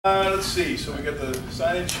Let's see, so we got the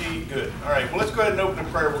sign-in sheet, good. All right, well, let's go ahead and open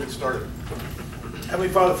in prayer. We'll get started. Heavenly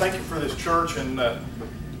Father, thank you for this church and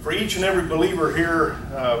for each and every believer here.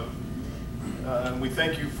 And we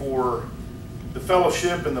thank you for the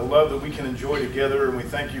fellowship and the love that we can enjoy together. And we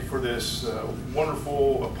thank you for this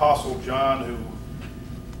wonderful Apostle John, who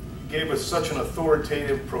gave us such an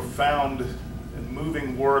authoritative, profound, and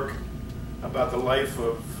moving work about the life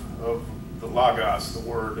of the Logos, the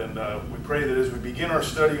Word. And we pray that as we begin our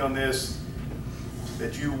study on this,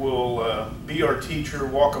 that you will be our teacher,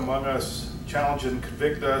 walk among us, challenge and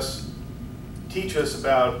convict us, teach us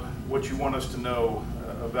about what you want us to know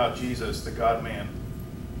about Jesus, the God-man.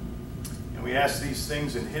 And we ask these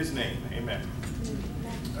things in his name. Amen.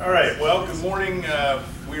 All right, well, good morning.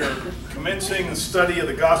 We are commencing the study of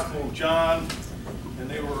the Gospel of John, and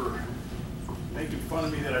they were making fun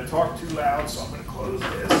of me that I talk too loud, so I'm going to close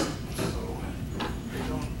this so they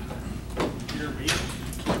don't hear me.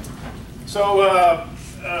 So,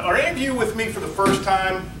 are any of you with me for the first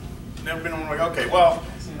time? Never been on? Like, okay, well,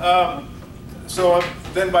 so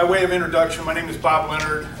then by way of introduction, my name is Bob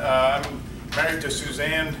Leonhard. I'm married to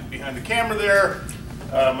Suzanne behind the camera there.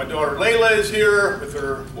 My daughter Layla is here with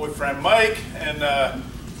her boyfriend Mike, and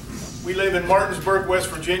we live in Martinsburg, West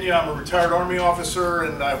Virginia. I'm a retired Army officer,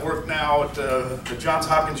 and I work now at the Johns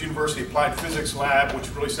Hopkins University Applied Physics Lab, which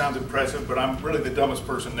really sounds impressive, but I'm really the dumbest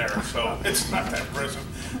person there, so it's not that impressive.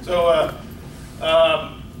 So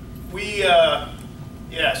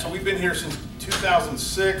so we've been here since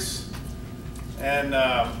 2006, and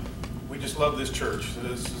we just love this church.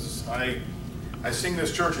 I sing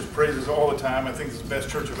this church's praises all the time. I think it's the best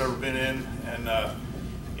church I've ever been in, and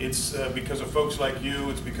it's because of folks like you.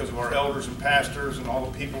 It's because of our elders and pastors and all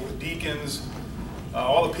the people, the deacons,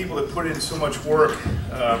 all the people that put in so much work.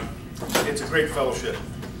 It's a great fellowship.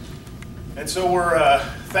 And so we're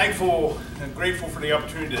thankful and grateful for the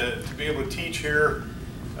opportunity to be able to teach here.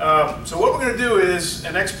 So what we're going to do is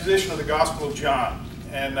an exposition of the Gospel of John.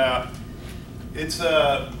 And it's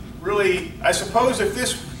really, I suppose if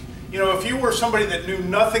this, if you were somebody that knew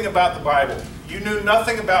nothing about the Bible, you knew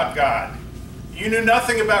nothing about God, you knew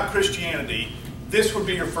nothing about Christianity, this would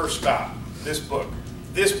be your first stop, this book.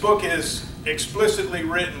 This book is explicitly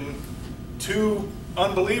written to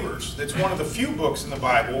unbelievers. It's one of the few books in the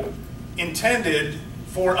Bible intended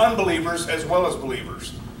for unbelievers as well as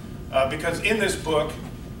believers. Because in this book,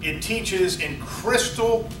 it teaches in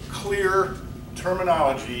crystal clear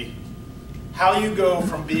terminology how you go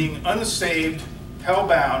from being unsaved,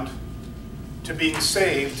 hell-bound, to being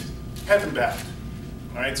saved, heaven-bound.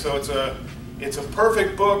 All right, so it's a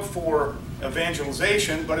perfect book for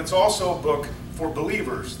evangelization, but it's also a book for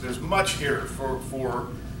believers. There's much here for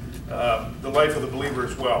the life of the believer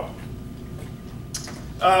as well.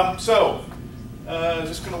 Is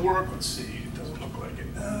this going to work? Let's see. It doesn't look like it.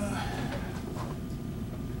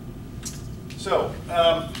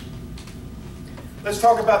 Let's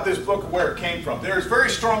talk about this book and where it came from. There is very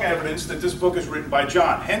strong evidence that this book is written by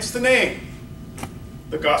John, hence the name,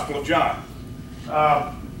 the Gospel of John.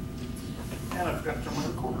 And I've got to turn my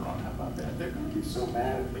recorder on. How about that? They're going to be so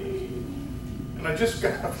mad at me. And I just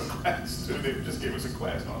got out of the class, too. They just gave us a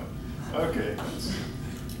class on it. Okay.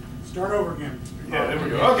 Start over again. Yeah, there we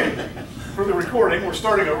go. Okay. For the recording, we're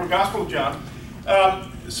starting over, Gospel of John.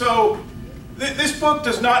 This book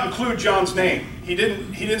does not include John's name. He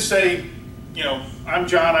didn't say, I'm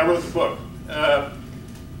John, I wrote the book.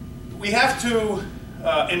 We have to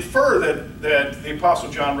infer that the Apostle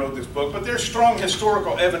John wrote this book, but there's strong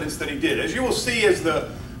historical evidence that he did. As you will see as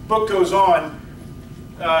the book goes on,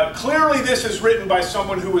 clearly this is written by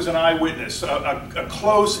someone who was an eyewitness, a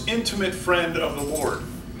close, intimate friend of the Lord.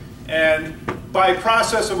 And by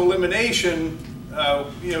process of elimination,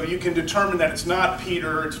 you can determine that it's not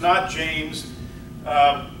Peter, it's not James,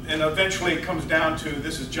 and eventually it comes down to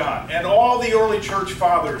this is John. And all the early church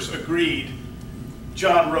fathers agreed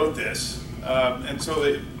John wrote this. And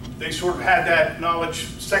so they sort of had that knowledge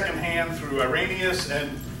secondhand through Irenaeus,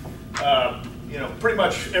 and pretty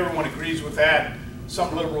much everyone agrees with that.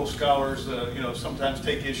 Some liberal scholars, sometimes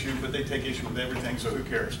take issue, but they take issue with everything, so who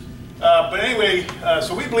cares? But anyway,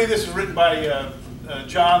 so we believe this is written by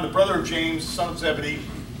John, the brother of James, son of Zebedee.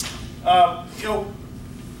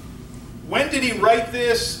 When did he write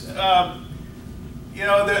this? The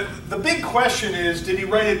big question is, did he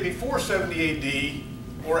write it before 70 AD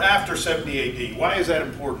or after 70 AD? Why is that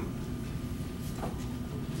important?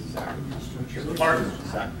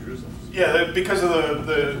 Yeah, because of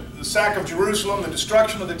the sack of Jerusalem, the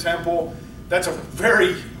destruction of the temple. That's a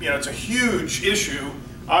very, it's a huge issue,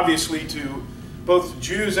 obviously, to both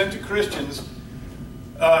Jews and to Christians.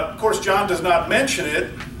 Of course, John does not mention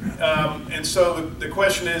it, And so the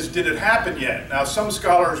question is, did it happen yet? Now, some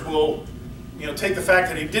scholars will, take the fact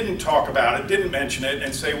that he didn't talk about it, didn't mention it,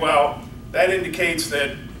 and say, well, that indicates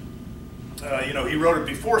that, he wrote it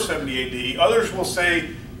before 70 AD. Others will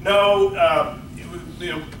say, no,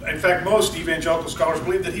 in fact, most evangelical scholars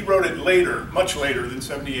believe that he wrote it later, much later than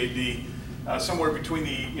 70 AD, somewhere between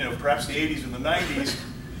the, perhaps the 80s and the 90s.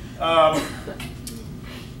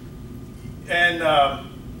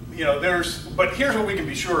 But here's what we can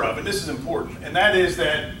be sure of, and this is important, and that is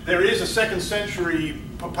that there is a 2nd century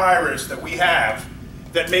papyrus that we have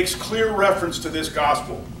that makes clear reference to this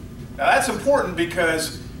gospel. Now that's important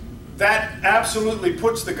because that absolutely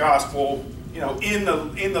puts the gospel, in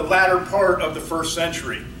the latter part of the 1st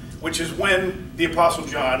century, which is when the Apostle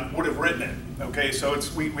John would have written it. Okay, so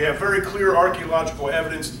we have very clear archaeological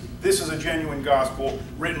evidence. This is a genuine gospel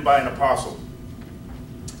written by an apostle.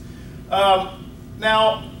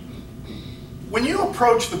 Now, when you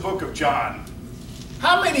approach the book of John,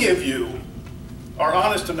 how many of you are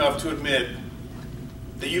honest enough to admit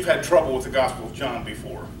that you've had trouble with the Gospel of John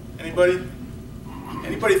before? Anybody?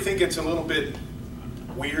 Anybody think it's a little bit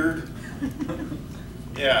weird?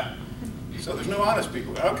 Yeah. So there's no honest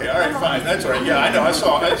people. Okay, all right, fine. That's all right. Yeah, I know. I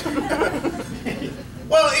saw it.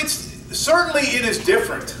 Well, it is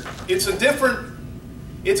different. It's a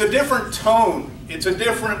different tone. It's a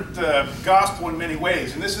different gospel in many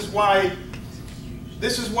ways, and this is why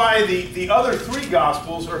the other 3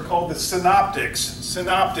 gospels are called the synoptics.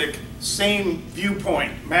 Synoptic, same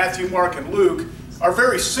viewpoint. Matthew, Mark, and Luke are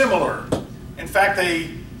very similar. In fact,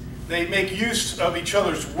 they make use of each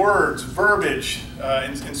other's words, verbiage,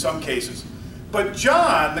 in some cases. But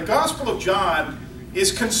John, the Gospel of John,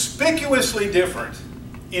 is conspicuously different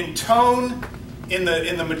in tone, in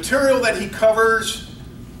the material that he covers.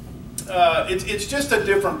 It's just a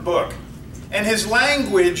different book, and his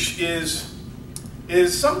language is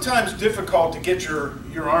sometimes difficult to get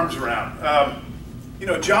your arms around.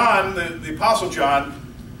 John, the Apostle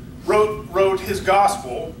John, wrote his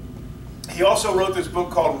gospel. He also wrote this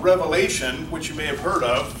book called Revelation, which you may have heard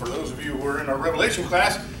of for those of you who are in our Revelation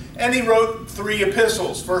class, and he wrote 3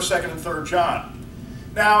 epistles, 1st, 2nd, and 3rd John.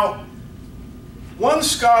 Now, one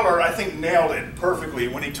scholar, I think, nailed it perfectly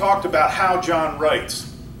when he talked about how John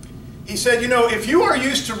writes. He said, if you are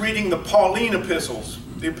used to reading the Pauline epistles,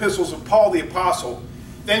 the epistles of Paul the Apostle,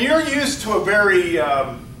 then you're used to a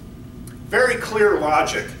very clear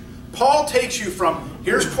logic. Paul takes you from,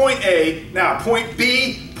 here's point A, now point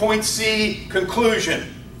B, point C, conclusion.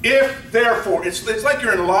 If, therefore, it's like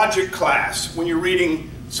you're in logic class when you're reading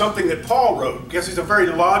something that Paul wrote, because he's a very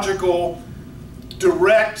logical,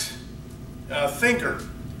 direct thinker.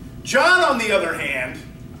 John, on the other hand,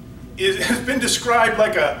 has been described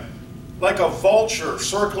like a vulture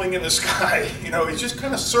circling in the sky. He's just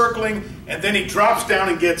kind of circling, and then he drops down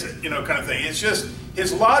and gets it, kind of thing. It's just,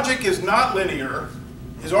 his logic is not linear.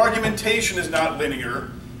 His argumentation is not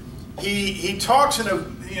linear. He talks in a,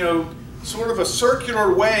 sort of a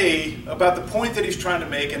circular way about the point that he's trying to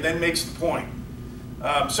make, and then makes the point.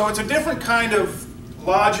 So it's a different kind of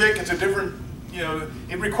logic. It's a different,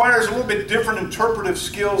 it requires a little bit different interpretive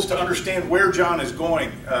skills to understand where John is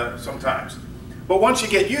going sometimes. But once you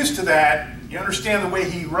get used to that, you understand the way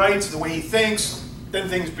he writes, the way he thinks, then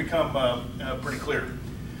things become pretty clear.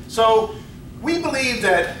 So we believe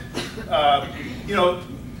that,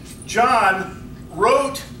 John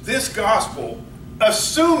wrote this gospel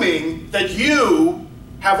assuming that you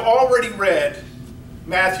have already read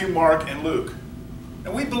Matthew, Mark, and Luke.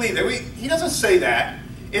 And we believe that. He doesn't say that.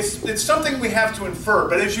 It's something we have to infer.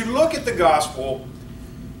 But as you look at the gospel,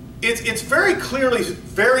 it's very clearly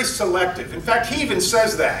very selective. In fact, he even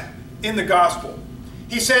says that in the gospel.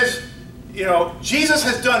 He says, Jesus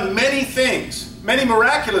has done many things, many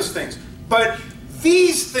miraculous things, but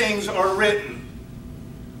these things are written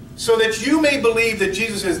so that you may believe that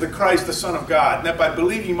Jesus is the Christ, the Son of God, and that by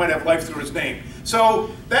believing you might have life through his name.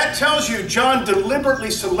 So that tells you John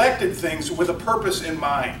deliberately selected things with a purpose in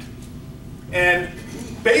mind. And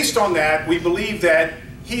based on that, we believe that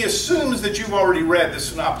he assumes that you've already read the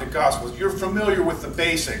Synoptic Gospels. You're familiar with the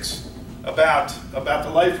basics about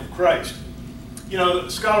the life of Christ.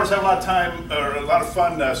 Scholars have a lot of time, or a lot of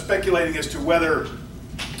fun speculating as to whether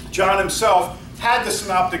John himself had the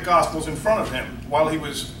Synoptic Gospels in front of him while he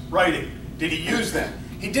was writing. Did he use them?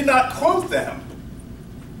 He did not quote them,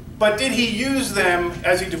 but did he use them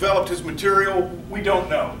as he developed his material? We don't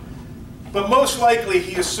know. But most likely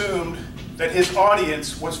he assumed that his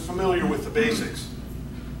audience was familiar with the basics.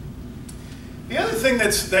 The other thing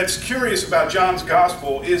that's curious about John's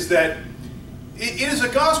gospel is that it is a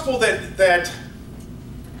gospel that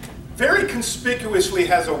very conspicuously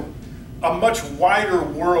has a much wider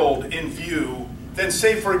world in view than,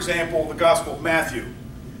 say, for example, the Gospel of Matthew.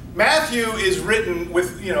 Matthew is written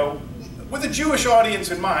with, with a Jewish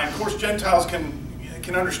audience in mind. Of course, Gentiles can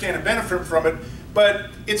understand and benefit from it,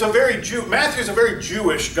 but it's Matthew is a very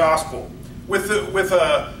Jewish gospel with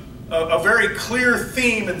a very clear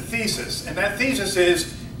theme and thesis, and that thesis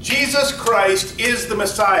is Jesus Christ is the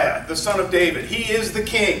Messiah, the Son of David. He is the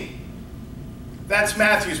King. That's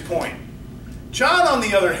Matthew's point. John, on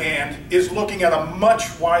the other hand, is looking at a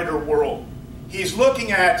much wider world. He's writing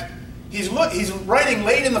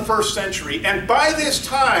late in the 1st century, and by this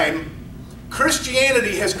time,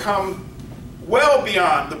 Christianity has come well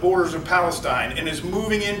beyond the borders of Palestine and is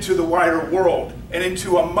moving into the wider world and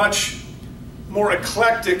into a much more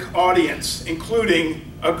eclectic audience,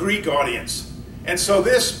 including a Greek audience. And so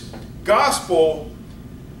this gospel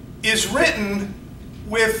is written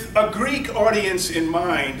with a Greek audience in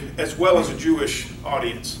mind as well as a Jewish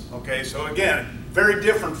audience. Okay, so again, very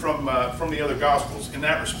different from the other gospels in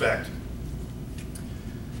that respect.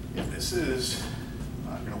 If this is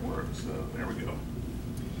not going to work, so there we go.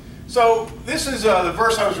 So this is the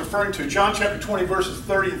verse I was referring to, John chapter 20, verses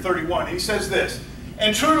 30 and 31. He says this,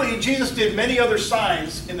 "And truly Jesus did many other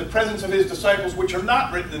signs in the presence of his disciples, which are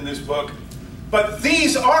not written in this book, but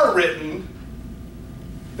these are written,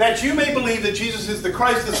 that you may believe that Jesus is the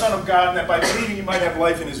Christ, the Son of God, and that by believing you might have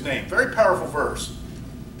life in his name." Very powerful verse.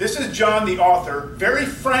 This is John the author very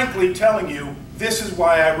frankly telling you, this is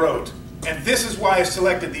why I wrote, and this is why I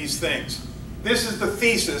selected these things. This is the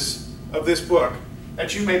thesis of this book,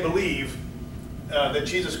 that you may believe that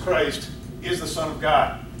Jesus Christ is the Son of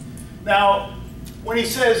God. Now, when he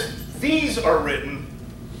says, these are written,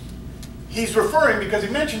 he's referring, because he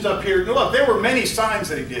mentions up here, look, there were many signs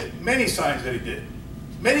that he did,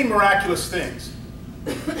 many miraculous things.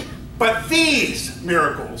 But these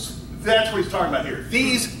miracles, that's what he's talking about here.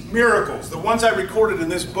 These miracles, the ones I recorded in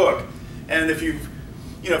this book, and if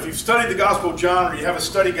you've studied the Gospel of John or you have a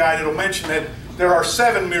study guide, it'll mention that there are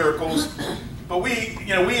 7 miracles, but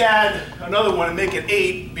we add another one and make it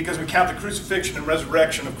 8 because we count the crucifixion and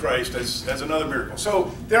resurrection of Christ as another miracle.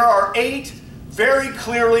 So there are 8 very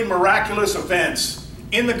clearly miraculous events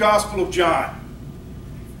in the Gospel of John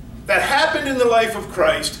that happened in the life of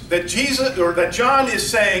Christ that John is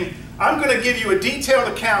saying, I'm going to give you a detailed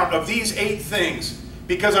account of these 8 things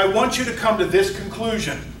because I want you to come to this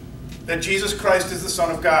conclusion, that Jesus Christ is the Son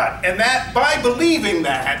of God. And that by believing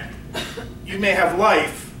that, you may have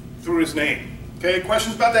life through his name. Okay,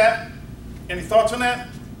 questions about that? Any thoughts on that?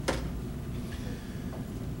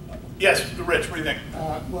 Yes, Rich, what do you think?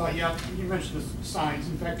 Well, yeah, you mentioned the signs.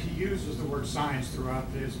 In fact, he uses the word signs throughout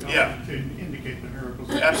his document to indicate the miracles.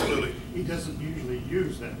 Absolutely. He doesn't usually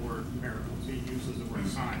use that word miracles. He uses the word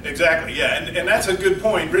signs. Exactly, yeah, and that's a good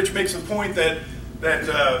point. Rich makes the point that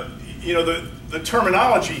the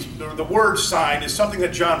terminology, the word sign, is something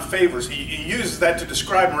that John favors. He uses that to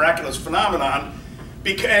describe miraculous phenomenon,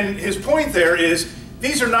 and his point there is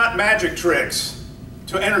these are not magic tricks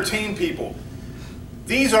to entertain people.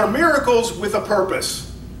 These are miracles with a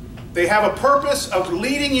purpose. They have a purpose of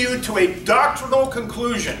leading you to a doctrinal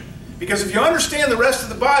conclusion. Because if you understand the rest of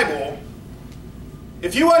the Bible,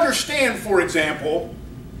 if you understand, for example,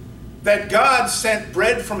 that God sent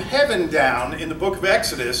bread from heaven down in the book of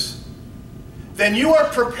Exodus, then you are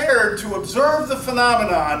prepared to observe the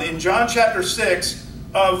phenomenon in John chapter 6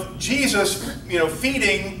 of Jesus,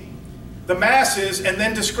 feeding the masses and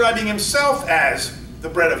then describing himself as the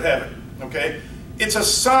bread of heaven. Okay? It's a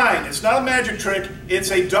sign. It's not a magic trick.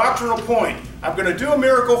 It's a doctrinal point. I'm going to do a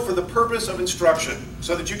miracle for the purpose of instruction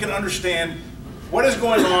so that you can understand what is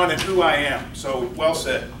going on and who I am. So, well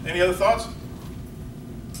said. Any other thoughts?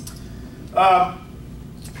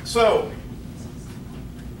 So,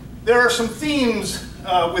 there are some themes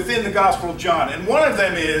within the Gospel of John, and one of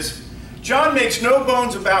them is, John makes no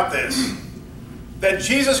bones about this, that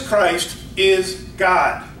Jesus Christ is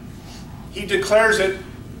God. He declares it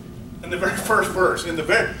in the very first verse, and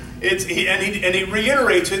he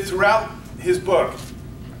reiterates it throughout his book.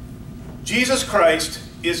 Jesus Christ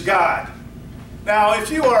is God. Now, if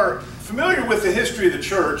you are familiar with the history of the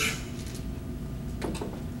church,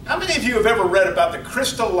 how many of you have ever read about the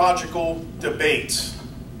Christological debates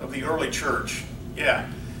of the early church? Yeah.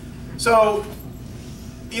 So,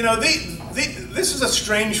 this is a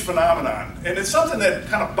strange phenomenon, and it's something that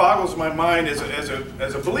kind of boggles my mind as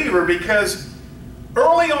a believer, because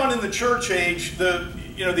early on in the church age,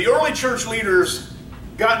 the early church leaders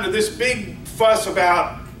got into this big fuss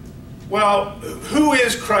about, well, who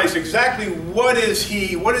is Christ? Exactly what is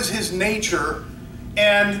he? What is his nature?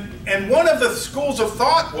 And one of the schools of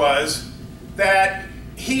thought was that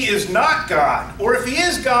he is not God, or if he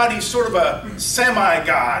is God, he's sort of a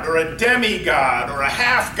semi-God, or a demigod, or a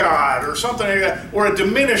half-God, or something like that, or a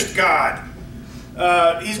diminished God.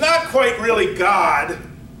 He's not quite really God.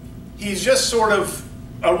 He's just sort of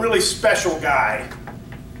a really special guy.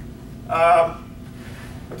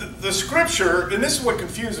 The scripture, and this is what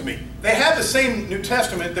confuses me, they have the same New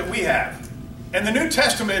Testament that we have. And the New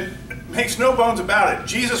Testament makes no bones about it.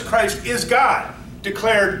 Jesus Christ is God,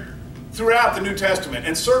 declared throughout the New Testament,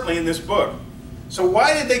 and certainly in this book. So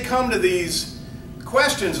why did they come to these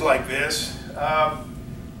questions like this?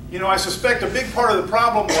 You know, I suspect a big part of the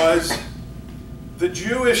problem was the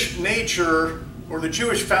Jewish nature or the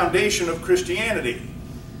Jewish foundation of Christianity.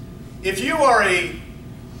 If you are a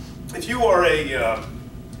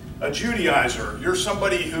Judaizer, you're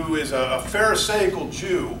somebody who is a Pharisaical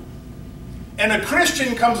Jew, and a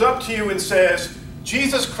Christian comes up to you and says,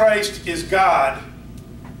 Jesus Christ is God,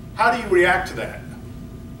 how do you react to that?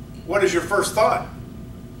 What is your first thought?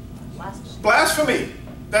 Blasphemy. Blasphemy.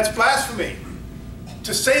 That's blasphemy.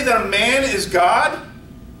 To say that a man is God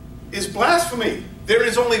is blasphemy. There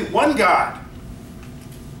is only one God.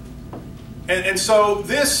 And so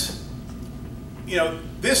this, you know,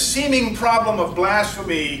 this seeming problem of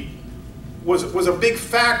blasphemy was a big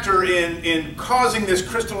factor in causing this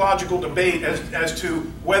Christological debate as to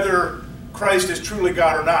whether Christ is truly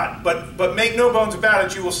God or not. But make no bones about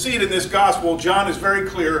it, you will see it in this gospel. John is very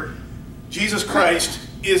clear. Jesus Christ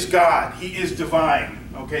is God. He is divine.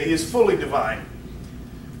 Okay, he is fully divine.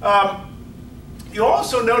 You'll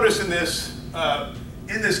also notice in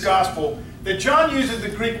this gospel that John uses the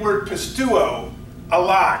Greek word pisteuo a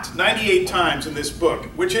lot, 98 times in this book,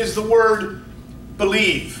 which is the word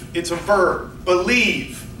believe. It's a verb,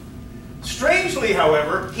 believe. Strangely,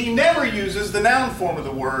 however, he never uses the noun form of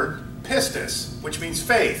the word pistis, which means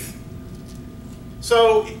faith.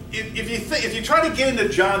 So if you try to get into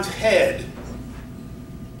John's head,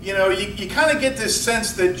 you know, you kind of get this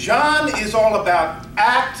sense that John is all about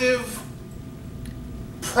active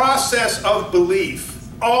process of belief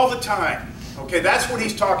all the time. Okay, that's what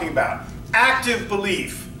he's talking about. Active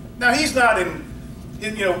belief. Now, he's not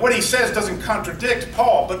you know, what he says doesn't contradict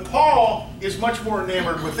Paul, but Paul is much more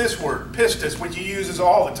enamored with this word, pistis, which he uses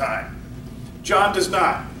all the time. John does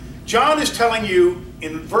not. John is telling you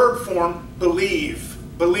in verb form, believe,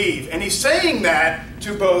 believe. And he's saying that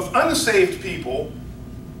to both unsaved people,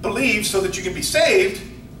 believe so that you can be saved,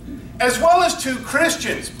 as well as to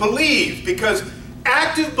Christians, believe, because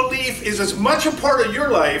active belief is as much a part of your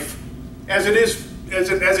life as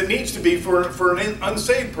it needs to be for an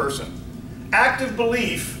unsaved person. Active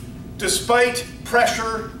belief, despite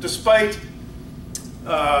pressure, despite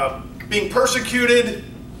being persecuted,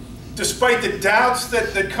 despite the doubts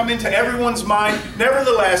that come into everyone's mind,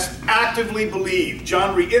 nevertheless, actively believe.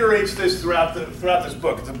 John reiterates this throughout this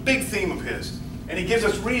book. It's a big theme of his. And he gives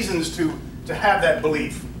us reasons to have that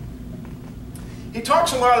belief. He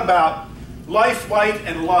talks a lot about life, light,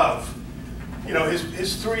 and love. You know,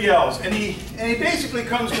 his 3 L's. And he basically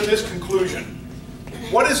comes to this conclusion.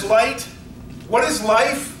 What is light? What is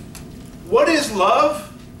life? What is love?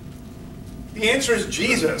 The answer is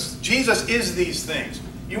Jesus. Jesus is these things.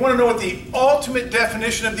 You want to know what the ultimate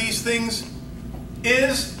definition of these things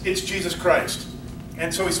is? It's Jesus Christ.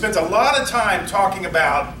 And so he spends a lot of time talking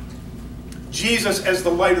about Jesus as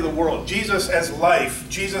the light of the world, Jesus as life,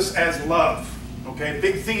 Jesus as love. Okay,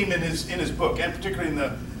 big theme in his book, and particularly in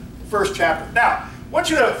the first chapter. Now, I want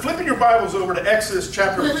you to flip in your Bibles over to Exodus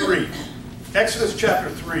chapter 3. Exodus chapter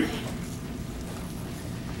 3.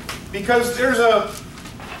 Because there's a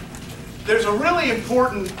really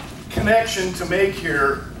important connection to make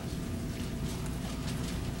here.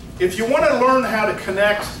 If you want to learn how to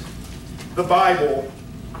connect the Bible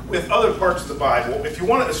with other parts of the Bible,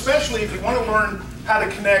 especially if you want to learn how to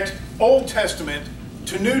connect Old Testament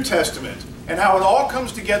to New Testament and how it all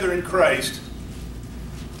comes together in Christ,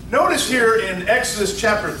 notice here in Exodus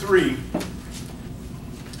chapter 3,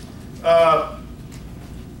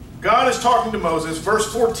 God is talking to Moses,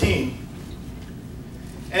 verse 14,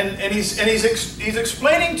 and he's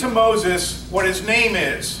explaining to Moses what his name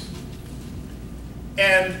is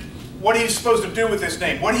and what he's supposed to do with his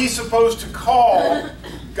name, what he's supposed to call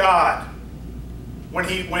God.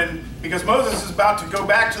 Because Moses is about to go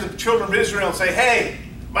back to the children of Israel and say, hey,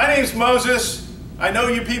 my name's Moses. I know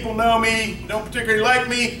you people know me, don't particularly like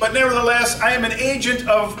me, but nevertheless, I am an agent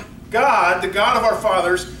of God, the God of our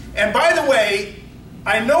fathers. And by the way,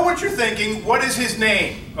 I know what you're thinking. What is his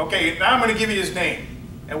name? Okay, now I'm going to give you his name.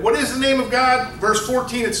 And what is the name of God? Verse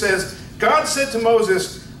 14, it says, God said to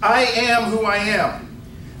Moses, I am who I am.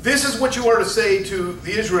 This is what you are to say to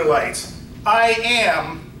the Israelites. I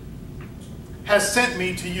am has sent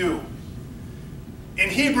me to you. In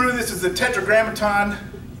Hebrew, this is the tetragrammaton,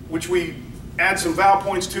 which we add some vowel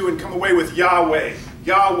points to and come away with Yahweh.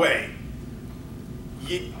 Yahweh.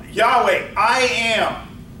 Yahweh, I am.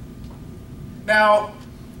 Now,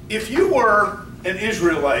 if you were an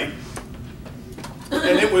Israelite,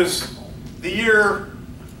 and it was the year,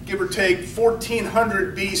 give or take,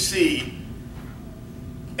 1400 BC,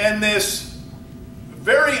 and this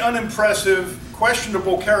very unimpressive,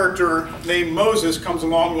 questionable character named Moses comes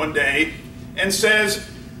along one day and says,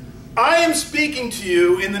 I am speaking to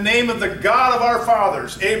you in the name of the God of our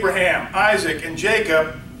fathers, Abraham, Isaac, and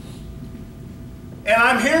Jacob, and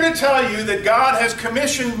I'm here to tell you that God has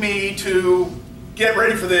commissioned me to, get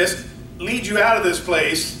ready for this, lead you out of this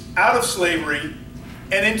place, out of slavery,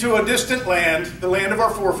 and into a distant land, the land of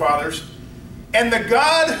our forefathers. And the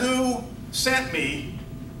God who sent me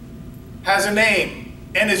has a name,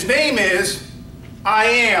 and his name is I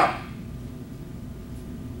am.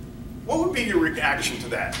 What would be your reaction to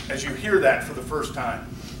that as you hear that for the first time?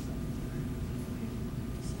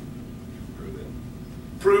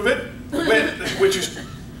 Prove it. Which is,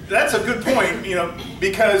 that's a good point,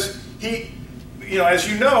 because he,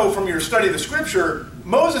 as you know from your study of the scripture,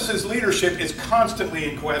 Moses' leadership is constantly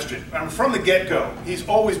in question. From the get-go, he's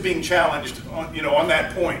always being challenged on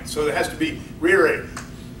that point, so it has to be reiterated.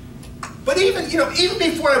 But even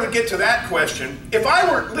before I would get to that question, if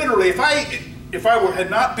I were literally, if I had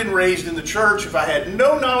not been raised in the church, if I had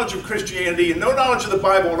no knowledge of Christianity and no knowledge of the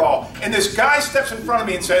Bible at all, and this guy steps in front of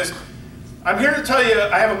me and says, I'm here to tell you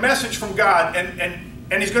I have a message from God,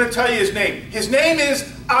 and he's going to tell you his name. His name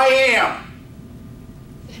is I am.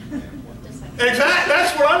 Exactly,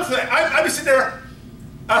 that's what I'm saying. I'd be sitting there,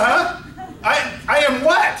 I am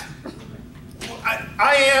what?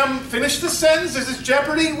 I am, finish the sentence, is this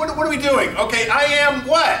Jeopardy? What are we doing? Okay, I am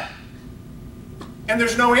what? And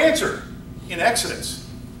there's no answer in Exodus.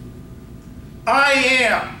 I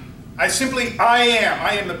am. I am.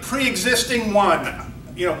 I am the pre-existing one.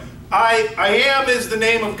 I am is the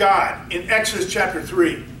name of God in Exodus chapter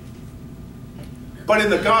 3. But in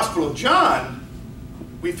the Gospel of John,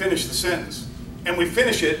 we finish the sentence. And we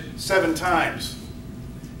finish it 7 times.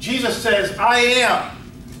 Jesus says, I am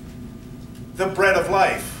the bread of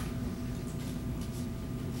life.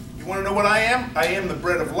 You want to know what I am? I am the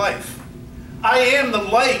bread of life. I am the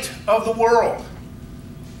light of the world.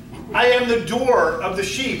 I am the door of the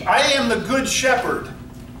sheep. I am the good shepherd,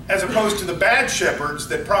 as opposed to the bad shepherds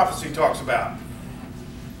that prophecy talks about.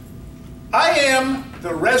 I am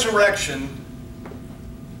the resurrection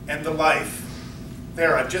and the life.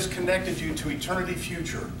 There, I've just connected you to eternity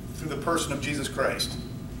future through the person of Jesus Christ.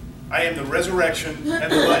 I am the resurrection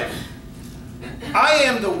and the life. I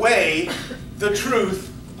am the way, the truth,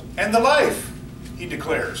 and the life, he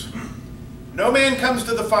declares. No man comes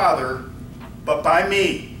to the Father but by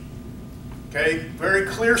me. Okay, very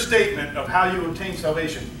clear statement of how you obtain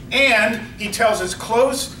salvation. And he tells his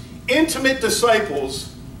close, intimate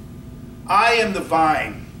disciples, I am the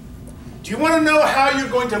vine. Do you want to know how you're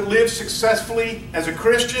going to live successfully as a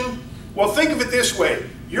Christian? Well, think of it this way.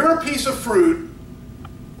 You're a piece of fruit,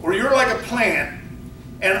 or you're like a plant,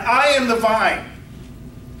 and I am the vine.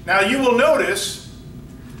 Now, you will notice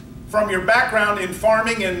from your background in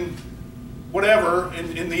farming and whatever,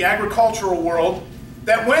 in the agricultural world,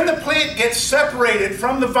 that when the plant gets separated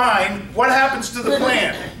from the vine, what happens to the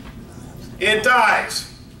plant? It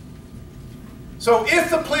dies. So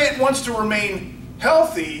if the plant wants to remain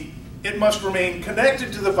healthy, it must remain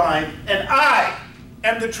connected to the vine, and I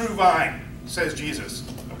am the true vine, says Jesus.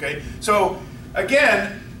 Okay? So,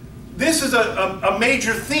 again, this is a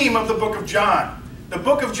major theme of the book of John. The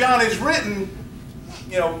book of John is written,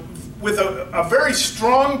 with a very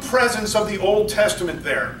strong presence of the Old Testament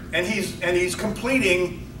there. And he's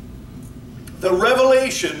completing the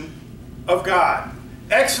revelation of God.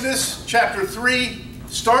 Exodus chapter 3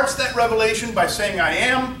 starts that revelation by saying, I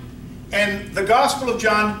am. And the Gospel of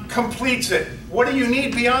John completes it. What do you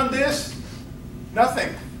need beyond this?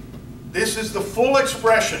 Nothing. This is the full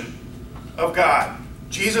expression of God.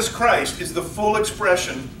 Jesus Christ is the full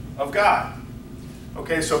expression of God.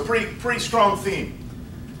 Okay, so pretty strong theme.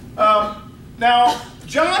 Now,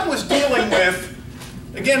 John was dealing with,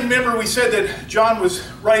 again, remember we said that John was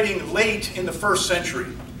writing late in the 1st century.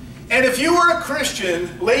 And if you were a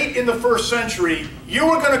Christian late in the 1st century, you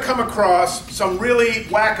were going to come across some really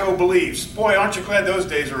wacko beliefs. Boy, aren't you glad those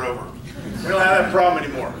days are over. We don't have that problem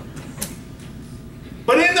anymore.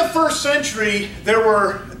 But in the 1st century, there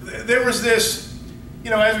was this,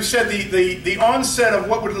 as we said, the onset of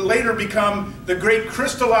what would later become the great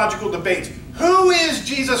Christological debates. Who is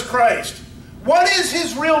Jesus Christ? What is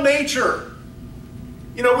his real nature?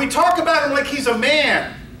 You know, we talk about him like he's a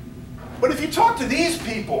man. But if you talk to these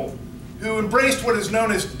people who embraced what is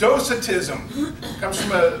known as docetism, comes from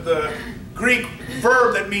the Greek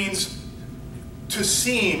verb that means to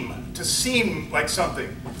seem like something.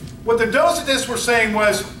 What the docetists were saying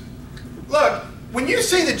was, look, when you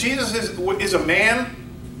say that Jesus is a man,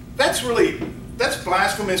 that's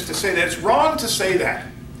blasphemous to say that. It's wrong to say that.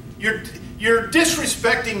 You're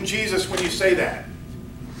disrespecting Jesus when you say that.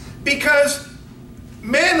 Because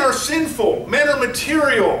men are sinful. Men are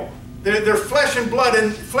material. They're flesh and blood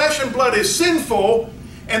is sinful,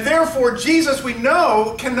 and therefore Jesus, we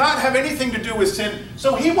know, cannot have anything to do with sin.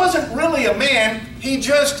 So he wasn't really a man. He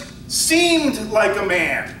just seemed like a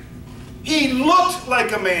man. He looked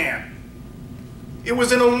like a man. It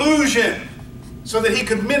was an illusion so that he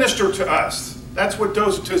could minister to us. That's what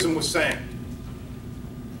docetism was saying.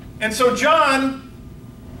 And so John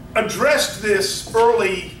addressed this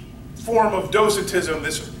early form of docetism,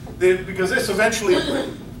 because this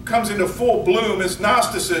eventually comes into full bloom as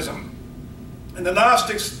Gnosticism. And the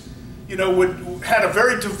Gnostics, you know, had a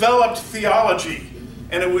very developed theology,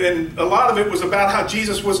 and a lot of it was about how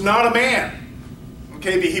Jesus was not a man.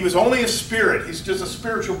 Okay, he was only a spirit. He's just a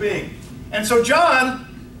spiritual being. And so John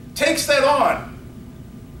takes that on,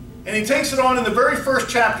 and he takes it on in the very first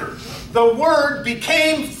chapter. The Word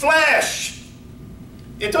became flesh.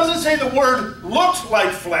 It doesn't say the Word looked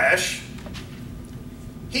like flesh.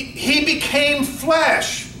 He became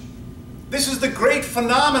flesh. This is the great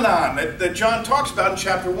phenomenon that John talks about in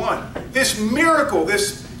chapter 1. This miracle,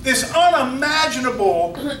 this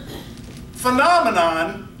unimaginable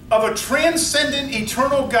phenomenon of a transcendent,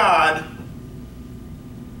 eternal God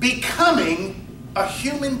becoming a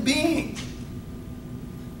human being.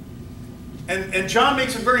 And John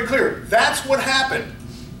makes it very clear. That's what happened.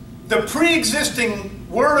 The pre-existing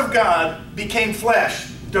Word of God became flesh,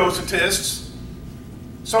 docetists.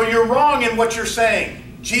 So you're wrong in what you're saying.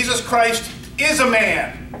 Jesus Christ is a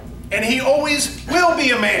man, and he always will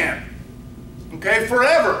be a man. Okay,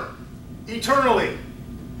 forever, eternally.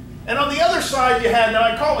 And on the other side you had, now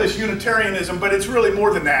I call this Unitarianism, but it's really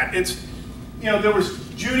more than that. It's, you know, there was,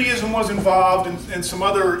 Judaism was involved and some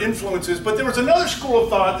other influences, but there was another school of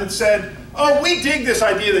thought that said, oh, we dig this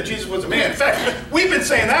idea that Jesus was a man. In fact, we've been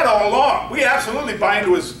saying that all along. We absolutely buy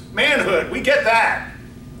into his manhood. We get that.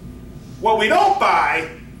 What we don't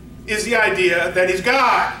buy is the idea that he's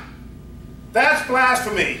God. That's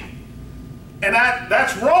blasphemy. And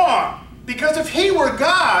that's wrong. Because if he were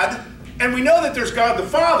God, and we know that there's God the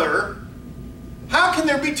Father, how can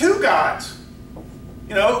there be two gods?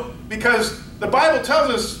 You know, because the Bible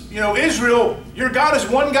tells us, you know, Israel, your God is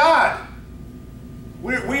one God.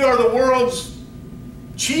 We are the world's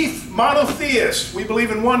chief monotheists. We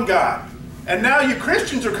believe in one God. And now you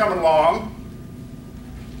Christians are coming along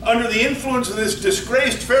under the influence of this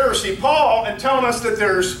disgraced Pharisee Paul and telling us that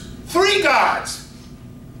there's three gods.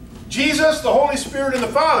 Jesus, the Holy Spirit, and the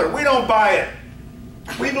Father. We don't buy it.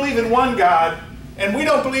 We believe in one God, and we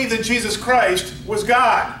don't believe that Jesus Christ was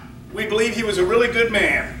God. We believe he was a really good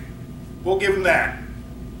man. We'll give him that.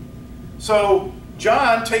 So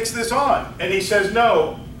John takes this on, and he says,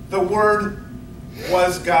 no, the Word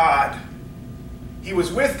was God. He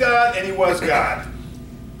was with God, and he was God.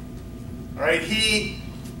 All right, he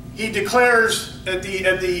declares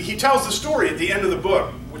he tells the story at the end of the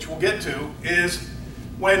book, which we'll get to, is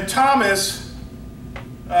when Thomas,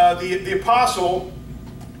 the apostle,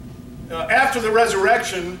 after the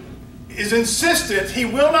resurrection, is insistent he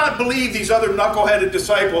will not believe these other knuckleheaded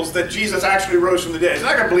disciples that Jesus actually rose from the dead. He's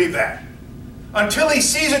not going to believe that until he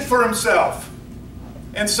sees it for himself.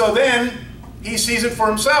 And so then he sees it for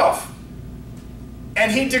himself.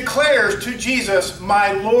 And he declares to Jesus,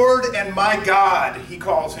 my Lord and my God, he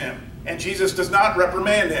calls him. And Jesus does not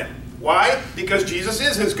reprimand him. Why? Because Jesus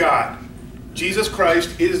is his God. Jesus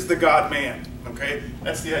Christ is the God-man. Okay?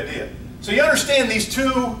 That's the idea. So you understand these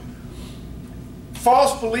two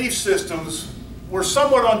false belief systems were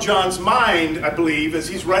somewhat on John's mind, I believe, as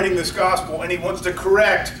he's writing this gospel, and he wants to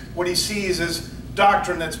correct what he sees as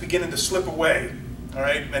doctrine that's beginning to slip away. All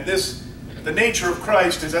right? And the nature of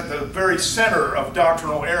Christ is at the very center of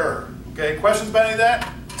doctrinal error. Okay, questions about any of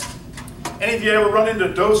that? Any of you ever run into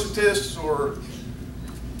docetists or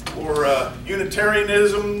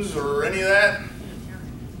Unitarianisms or any of that?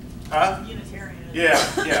 Huh? Unitarianism.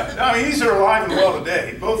 Yeah. I mean, these are alive and well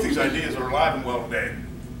today. Both these ideas are alive and well today.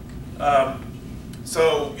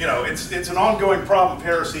 So, you know, it's an ongoing problem of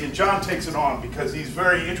heresy, and John takes it on because he's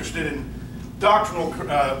very interested in doctrinal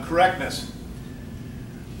correctness.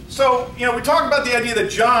 So, you know, we talk about the idea that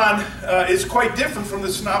John is quite different from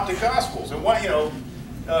the Synoptic Gospels. And why, you know,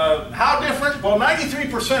 How different? Well,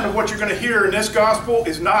 93% of what you're going to hear in this gospel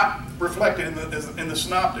is not reflected in the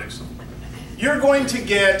synoptics. You are going to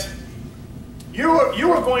get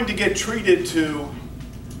treated to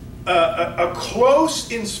a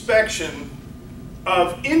close inspection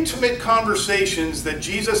of intimate conversations that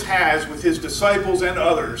Jesus has with his disciples and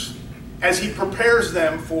others as he prepares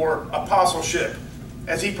them for apostleship,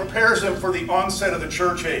 as he prepares them for the onset of the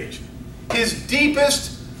church age. His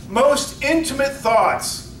deepest, most intimate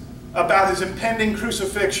thoughts about his impending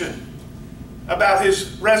crucifixion, about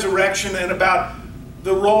his resurrection, and about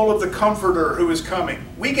the role of the Comforter who is coming.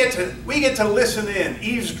 We get to listen in,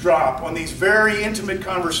 eavesdrop on these very intimate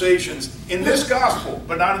conversations in this gospel,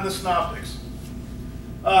 but not in the synoptics.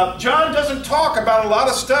 John doesn't talk about a lot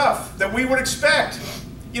of stuff that we would expect.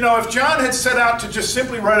 You know, if John had set out to just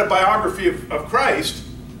simply write a biography of Christ,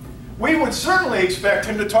 we would certainly expect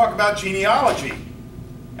him to talk about genealogy,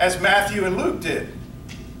 as Matthew and Luke did,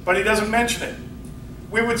 but he doesn't mention it.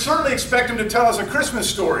 We would certainly expect him to tell us a Christmas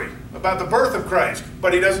story about the birth of Christ,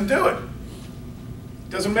 but he doesn't do it. He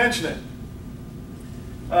doesn't mention it.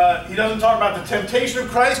 He doesn't talk about the temptation of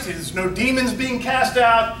Christ. There's no demons being cast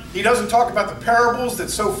out. He doesn't talk about the parables that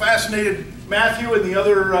so fascinated Matthew and the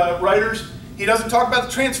other writers. He doesn't talk about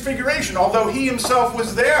the transfiguration, although he himself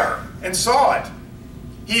was there and saw it.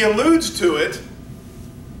 He alludes to it,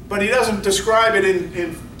 but he doesn't describe it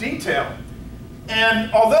in detail.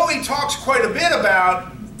 And although he talks quite a bit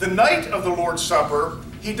about the night of the Lord's Supper,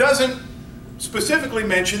 he doesn't specifically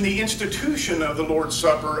mention the institution of the Lord's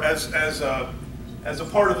Supper as a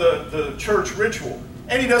part of the church ritual.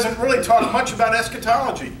 And he doesn't really talk much about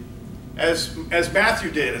eschatology, as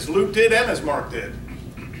Matthew did, as Luke did, and as Mark did.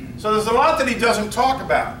 So there's a lot that he doesn't talk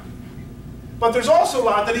about. But there's also a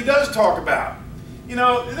lot that he does talk about. You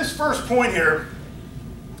know, this first point here,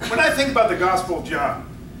 when I think about the Gospel of John,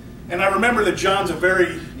 and I remember that John's a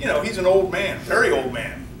very, he's an old man, very old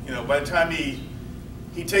man. You know, by the time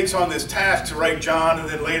he takes on this task to write John and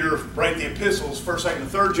then later write the epistles, 1st, 2nd, and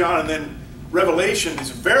 3rd John, and then Revelation,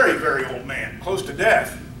 he's a very, very old man, close to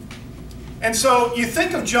death. And so you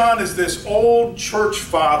think of John as this old church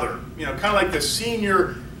father, kind of like the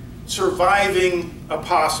senior surviving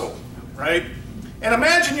apostle, right? And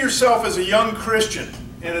imagine yourself as a young Christian,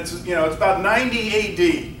 and it's about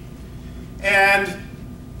 90 AD, and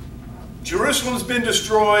Jerusalem's been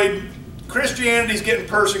destroyed, Christianity's getting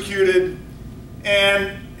persecuted,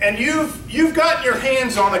 and you've gotten your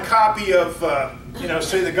hands on a copy of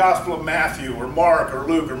say the Gospel of Matthew or Mark or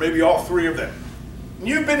Luke or maybe all three of them. And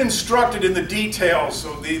you've been instructed in the details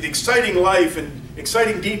of the exciting life and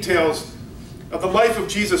exciting details of the life of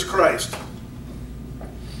Jesus Christ.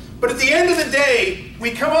 But at the end of the day,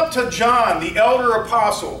 we come up to John, the elder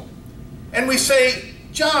apostle, and we say,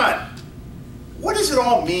 John, what does it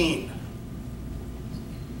all mean?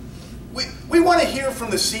 We want to hear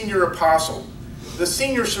from the senior apostle, the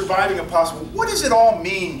senior surviving apostle. What does it all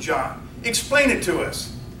mean, John? Explain it to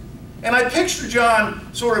us. And I picture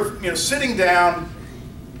John sort of sitting down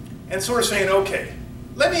and sort of saying, okay,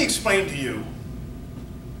 let me explain to you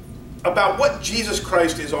about what Jesus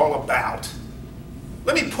Christ is all about.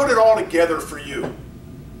 Let me put it all together for you.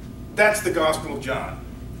 That's the Gospel of John.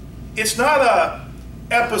 It's not a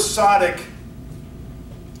episodic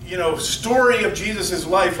story of Jesus'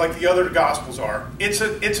 life like the other Gospels are. It's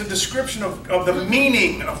a description of the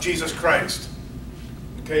meaning of Jesus Christ.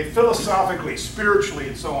 Okay, philosophically, spiritually,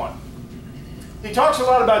 and so on. He talks a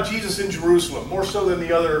lot about Jesus in Jerusalem, more so than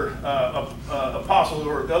the other apostles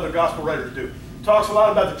or the other Gospel writers do. He talks a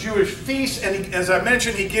lot about the Jewish feasts, and as I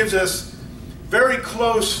mentioned, he gives us very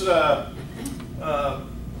close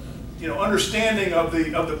understanding of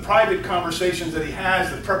the private conversations that he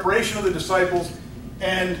has, the preparation of the disciples,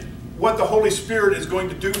 and what the Holy Spirit is going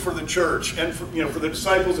to do for the church and for the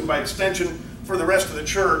disciples, and by extension for the rest of the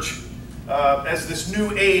church as this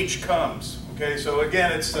new age comes. Okay, so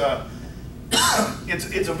again, it's a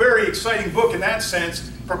very exciting book in that sense,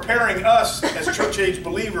 preparing us as church age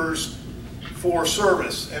believers for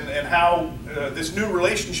service and how this new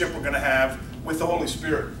relationship we're going to have with the Holy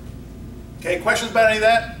Spirit. Okay, questions about any of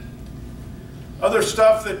that? Other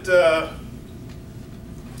stuff that,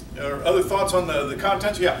 or other thoughts on the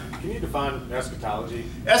contents? Yeah. Can you define eschatology?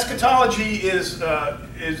 Eschatology is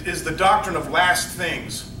the doctrine of last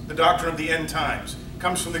things, the doctrine of the end times. It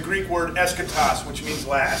comes from the Greek word eschatos, which means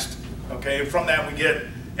last. Okay, and from that we get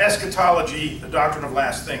eschatology, the doctrine of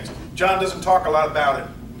last things. John doesn't talk a lot about it.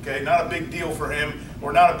 Okay, not a big deal for him,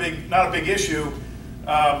 or not a big issue.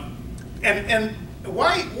 And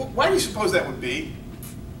why do you suppose that would be?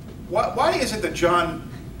 Why is it that John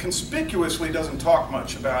conspicuously doesn't talk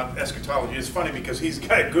much about eschatology? It's funny because he's the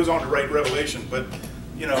guy that goes on to write Revelation, but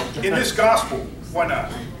You know, in this gospel, why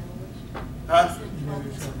not? Huh? You know,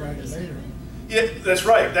 he's going to write it later. Yeah, that's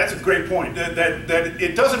right. That's a great point. That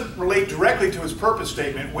it doesn't relate directly to his purpose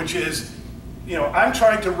statement, which is, you know, I'm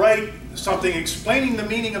trying to write something explaining the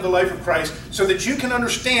meaning of the life of Christ so that you can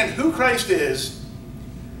understand who Christ is,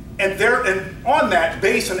 and on that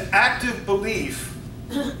base an active belief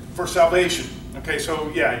for salvation. Okay,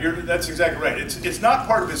 so yeah, that's exactly right. It's not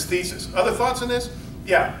part of his thesis. Other thoughts on this?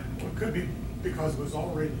 Yeah. Well, it could be because it was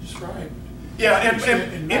already described. Yeah,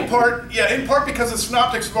 and in part because the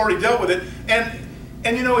synoptics have already dealt with it,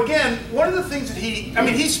 and you know, again, one of the things that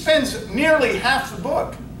he spends nearly half the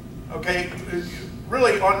book, okay,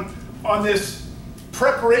 really on this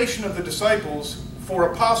preparation of the disciples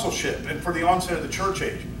for apostleship and for the onset of the church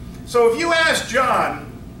age. So if you ask John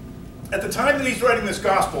at the time that he's writing this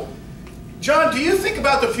gospel, John, do you think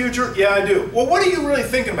about the future? Yeah, I do. Well, what are you really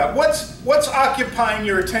thinking about? What's occupying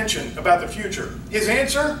your attention about the future? His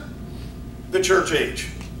answer? The church age.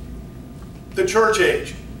 The church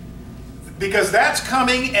age. Because that's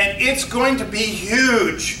coming, and it's going to be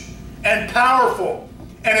huge and powerful.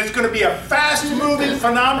 And it's going to be a fast-moving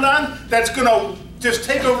phenomenon that's going to just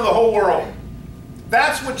take over the whole world.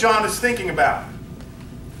 That's what John is thinking about.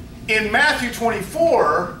 In Matthew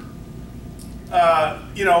 24,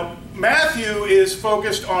 you know, Matthew is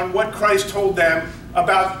focused on what Christ told them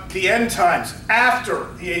about the end times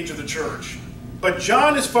after the age of the church. But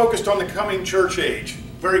John is focused on the coming church age,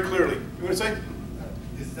 very clearly. You want to say?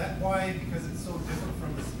 Is that why, because it's so different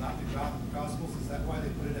from the Synoptic Gospels, is that why they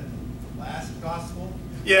put it in the last Gospel?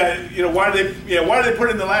 Yeah, you know, why do they put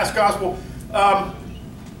it in the last Gospel?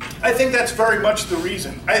 I think that's very much the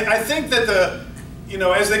reason. I think that you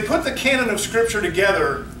know, as they put the canon of Scripture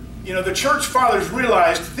together, you know, the church fathers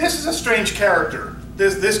realized this is a strange character,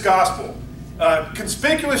 this Gospel,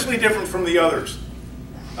 conspicuously different from the others.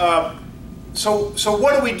 So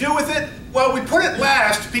what do we do with it? Well, we put it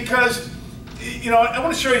last because, you know, I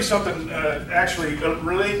want to show you something actually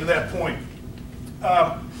relating to that point.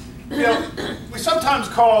 You know, we sometimes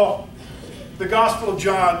call the Gospel of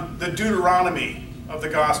John the Deuteronomy of the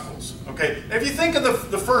Gospels. Okay, if you think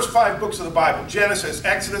of the first 5 books of the Bible, Genesis,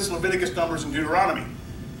 Exodus, Leviticus, Numbers, and Deuteronomy.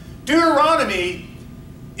 Deuteronomy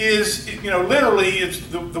is, you know, literally, it's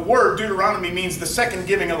the word Deuteronomy means the second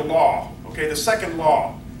giving of the law. Okay, the second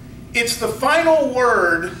law. It's the final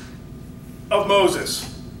word of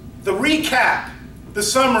Moses, the recap, the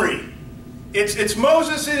summary. It's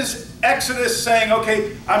Moses' Exodus saying,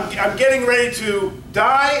 okay, I'm getting ready to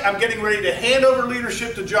die, I'm getting ready to hand over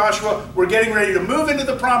leadership to Joshua, we're getting ready to move into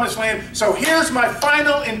the promised land, so here's my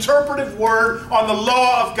final interpretive word on the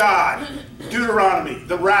law of God, Deuteronomy,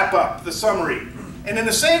 the wrap-up, the summary. And in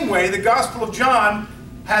the same way, the Gospel of John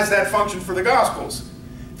has that function for the Gospels.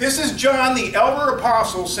 This is John, the elder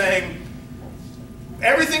apostle, saying,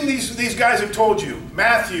 everything these guys have told you,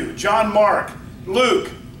 Matthew, John, Mark, Luke,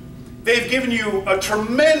 they've given you a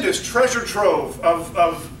tremendous treasure trove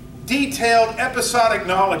of detailed episodic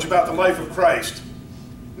knowledge about the life of Christ.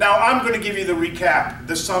 Now I'm going to give you the recap,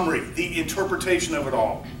 the summary, the interpretation of it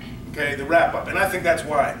all. Okay, the wrap-up. And I think that's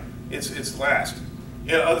why it's last.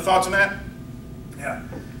 Yeah, other thoughts on that? Yeah.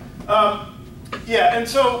 Yeah, and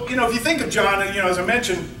so, you know, if you think of John, you know, as I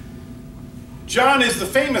mentioned, John is the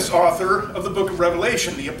famous author of the book of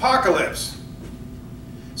Revelation, the Apocalypse.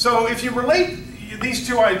 So if you relate these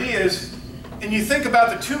two ideas and you think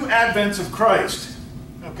about the 2 advents of Christ,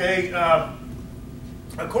 okay,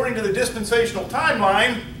 according to the dispensational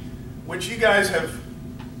timeline, which you guys have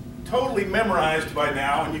totally memorized by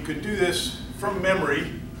now, and you could do this from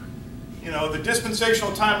memory, you know, the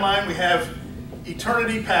dispensational timeline, we have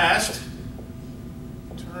eternity past.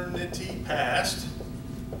 Eternity past.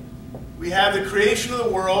 We have the creation of the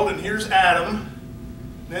world, and here's Adam.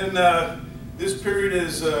 Then this period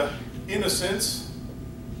is innocence.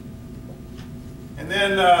 And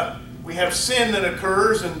then we have sin that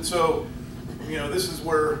occurs, and so, you know, this is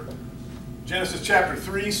where Genesis chapter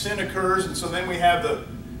 3, sin occurs, and so then we have the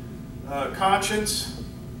conscience,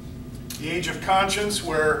 the age of conscience,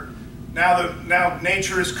 where now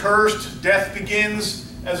nature is cursed, death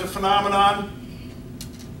begins as a phenomenon.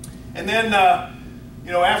 And then,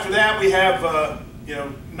 you know, after that we have, you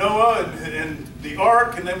know, Noah and the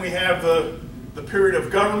ark, and then we have the period of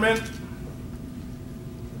government,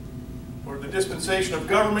 or the dispensation of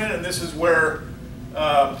government, and this is where,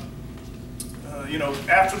 you know,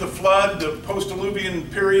 after the flood, the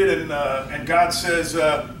post-diluvian period, and God says,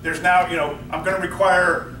 there's now, you know, I'm going to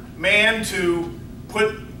require man to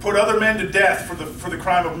put other men to death for the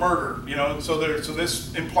crime of murder, you know, so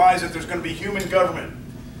this implies that there's going to be human government.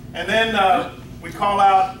 And then we call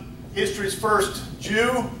out history's first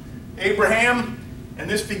Jew, Abraham, And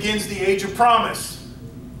this begins the age of promise,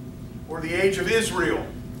 or the age of Israel.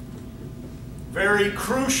 Very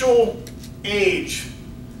crucial age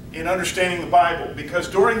in understanding the Bible, because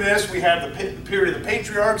during this we have the period of the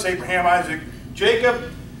patriarchs, Abraham, Isaac,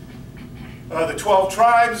 Jacob, the 12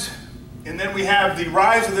 tribes, and then we have the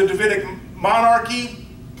rise of the Davidic monarchy,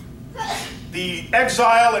 the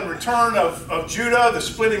exile and return of Judah, the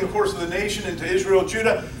splitting, of course, of the nation into Israel,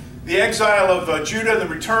 Judah, the exile of Judah, the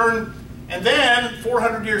return, and then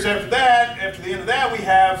 400 years after that, after the end of that, we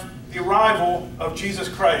have the arrival of Jesus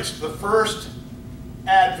Christ, the first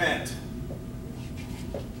advent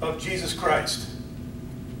of Jesus Christ,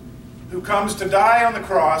 who comes to die on the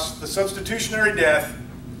cross, the substitutionary death,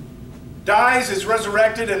 dies, is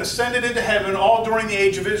resurrected, and ascended into heaven, all during the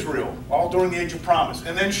age of Israel, all during the age of promise.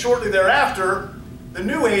 And then shortly thereafter, the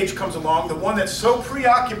new age comes along, the one that so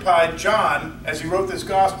preoccupied John as he wrote this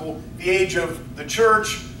gospel, the age of the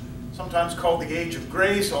church, sometimes called the age of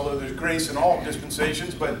grace, although there's grace in all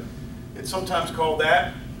dispensations, but it's sometimes called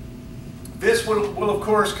that. This will of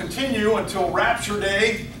course continue until Rapture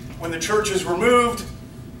Day, when the church is removed.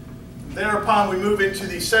 Thereupon we move into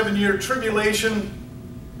the 7-year tribulation.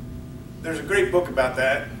 There's a great book about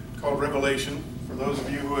that called Revelation, for those of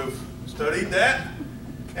you who have studied that.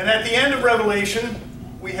 And at the end of Revelation,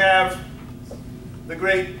 we have the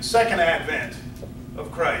great second advent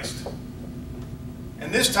of Christ.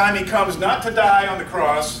 And this time he comes not to die on the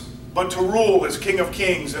cross, but to rule as King of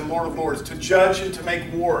Kings and Lord of Lords, to judge and to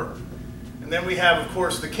make war. And then we have, of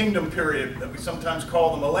course, the kingdom period that we sometimes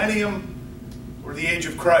call the millennium, or the age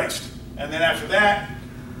of Christ. And then after that,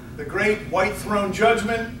 the great white throne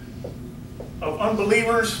judgment of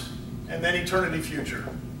unbelievers, and then eternity future.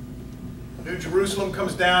 New Jerusalem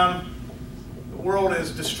comes down, the world is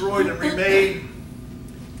destroyed and remade,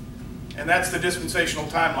 and that's the dispensational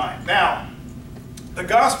timeline. Now, the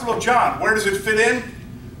Gospel of John, where does it fit in?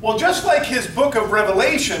 Well, just like his book of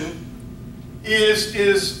Revelation is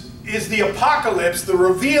the apocalypse, the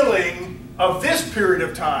revealing of this period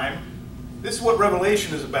of time. This is what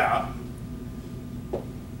Revelation is about.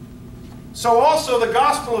 So also the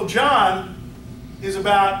Gospel of John is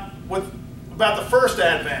about the first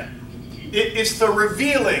advent. It's the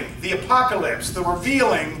revealing, the apocalypse, the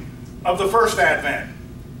revealing of the first advent.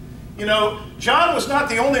 You know, John was not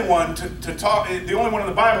the only one the only one in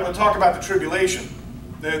the Bible to talk about the tribulation.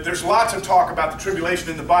 There's lots of talk about the tribulation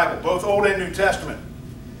in the Bible, both Old and New Testament.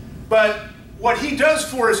 But what he does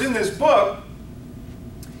for us in this book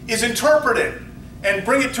is interpret it and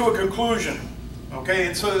bring it to a conclusion. Okay,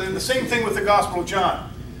 and so the same thing with the Gospel of John.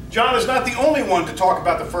 John is not the only one to talk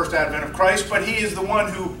about the first advent of Christ, but he is the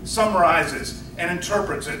one who summarizes and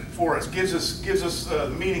interprets it for us, gives us the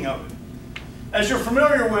meaning of it. As you're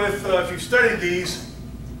familiar with, if you've studied these,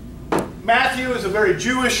 Matthew is a very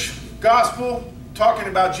Jewish gospel talking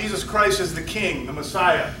about Jesus Christ as the King, the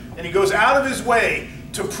Messiah. And he goes out of his way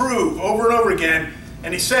to prove over and over again,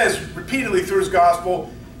 and he says repeatedly through his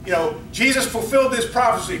gospel, you know, Jesus fulfilled this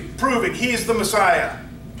prophecy, proving he is the Messiah.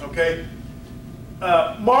 Okay?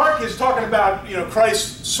 Mark is talking about, you know,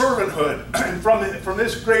 Christ's servanthood. And from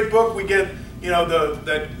this great book we get, you know,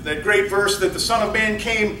 that great verse that the Son of Man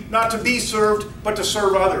came not to be served, but to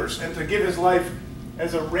serve others and to give his life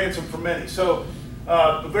as a ransom for many. So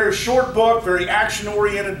a very short book, very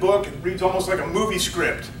action-oriented book. It reads almost like a movie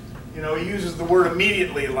script. You know, he uses the word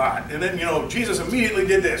immediately a lot. And then, you know, Jesus immediately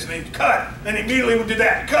did this, and then cut. Then he immediately did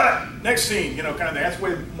that, cut. Next scene, you know, kind of thing. That's the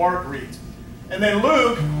way Mark reads. And then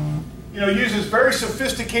Luke, you know, uses very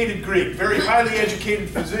sophisticated Greek, very highly educated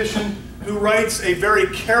physician who writes a very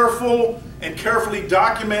careful and carefully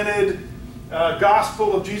documented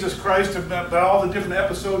gospel of Jesus Christ about all the different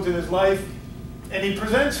episodes in his life. And he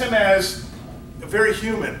presents him as very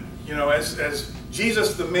human, you know, as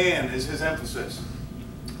Jesus the man is his emphasis.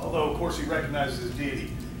 Although, of course, he recognizes his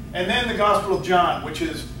deity. And then the Gospel of John, which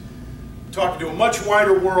is talking to a much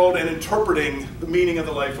wider world and interpreting the meaning of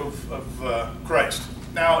the life of Christ.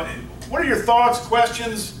 Now, what are your thoughts,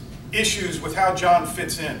 questions, issues with how John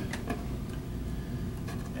fits in?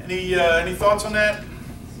 Any thoughts on that?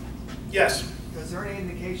 Yes? Is there any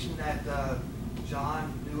indication that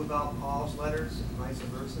John knew about Paul's letters and vice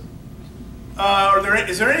versa?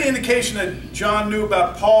 Is there any indication that John knew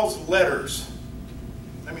about Paul's letters?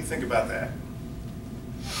 Let me think about that.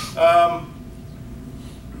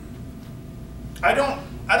 I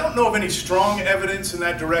don't know of any strong evidence in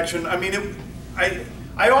that direction. I mean,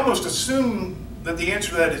 I almost assume that the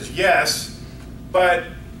answer to that is yes, but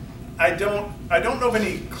I don't know of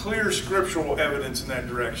any clear scriptural evidence in that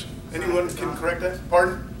direction. Anyone can correct that?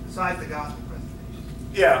 Pardon? Besides the gospel presentation.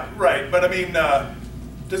 Yeah, right. But I mean,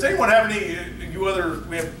 does anyone have any?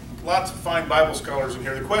 We have lots of fine Bible scholars in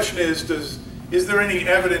here. The question is there any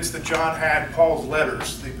evidence that John had Paul's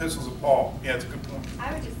letters, the epistles of Paul? Yeah, it's a good point.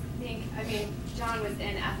 I would just think, I mean, John was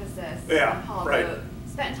in Ephesus. Yeah, and Paul right.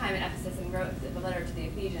 spent time in Ephesus and wrote the letter to the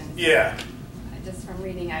Ephesians. Yeah. Just from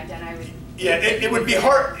reading I've done, I would. Yeah, it would be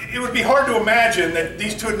hard. It would be hard to imagine that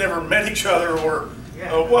these two had never met each other, or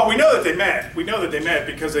well, we know that they met. We know that they met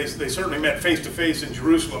because they certainly met face to face in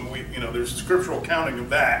Jerusalem. There's scriptural accounting of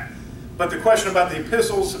that. But the question about the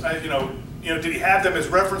epistles, did he have them as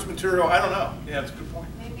reference material? I don't know. Yeah, that's a good point.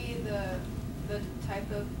 Maybe the type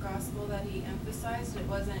of gospel that he emphasized, it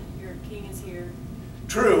wasn't your king is here.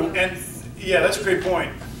 True, and yeah, that's a great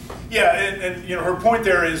point. Yeah, and her point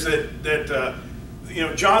there is that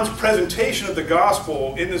John's presentation of the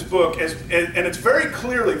gospel in this book, and it's very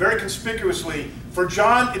clearly, very conspicuously, for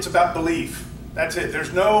John, it's about belief. That's it.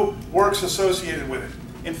 There's no works associated with it.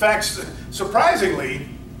 In fact, surprisingly,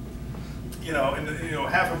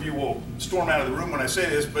 half of you will storm out of the room when I say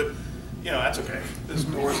this, but that's okay. This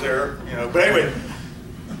door's there. But anyway,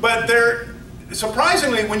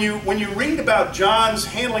 surprisingly, when you read about John's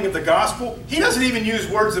handling of the gospel, he doesn't even use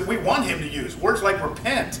words that we want him to use. Words like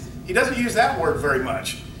repent. He doesn't use that word very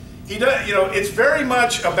much. He does, it's very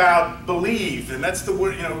much about believe, and that's the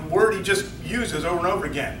word he just uses over and over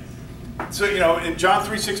again. So, in John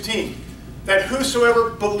 3:16, that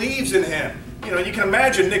whosoever believes in him, you can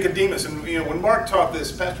imagine Nicodemus, and when Mark taught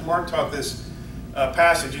this, Pastor Mark taught this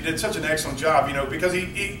passage, he did such an excellent job, because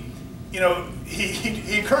he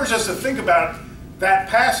encouraged us to think about that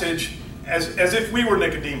passage as if we were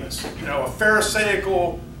Nicodemus, a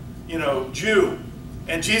Pharisaical, Jew.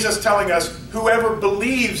 And Jesus telling us, whoever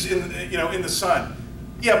believes in the Son.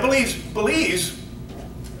 Yeah, believes.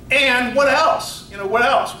 And what else? What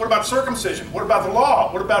else? What about circumcision? What about the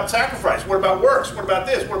law? What about sacrifice? What about works? What about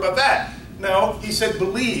this? What about that? No, he said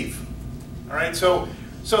believe. All right, so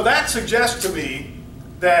that suggests to me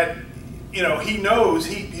that, he knows,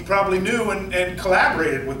 he probably knew and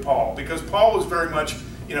collaborated with Paul, because Paul was very much,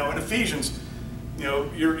 in Ephesians,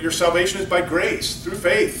 your salvation is by grace, through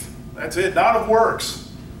faith. That's it, not of works.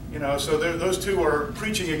 So those two are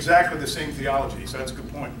preaching exactly the same theology, so that's a good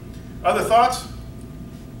point. Other thoughts?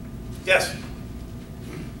 Yes?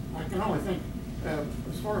 I can only think,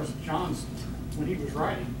 as far as John's, when he was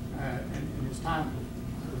writing, in his time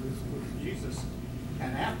with Jesus,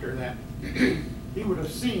 and after that, he would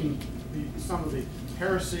have seen some of the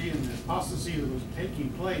heresy and the apostasy that was taking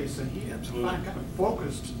place, and he kind of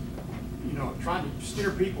focused, trying to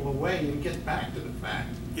steer people away and get back to the fact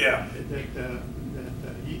that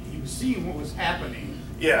he was seeing what was happening.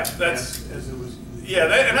 Yeah, as it was. Yeah,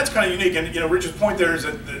 and that's kind of unique. And Richard's point there is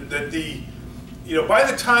that the by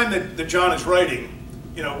the time that John is writing,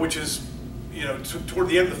 which is toward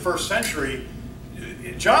the end of the first century,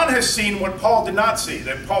 John has seen what Paul did not see,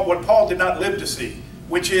 what Paul did not live to see,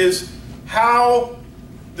 which is how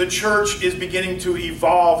the church is beginning to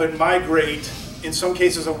evolve and migrate, in some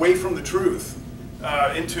cases, away from the truth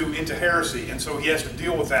into heresy. And so he has to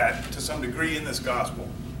deal with that to some degree in this gospel.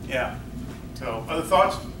 Yeah. So, other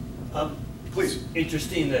thoughts? Please.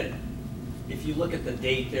 Interesting that if you look at the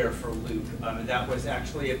date there for Luke, that was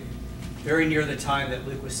actually very near the time that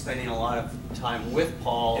Luke was spending a lot of time with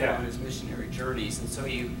Paul on his missionary journeys. And so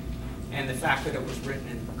and the fact that it was written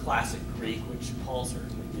in classic Greek, which Paul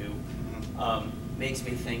certainly knew, makes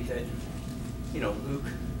me think that, Luke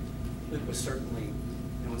was certainly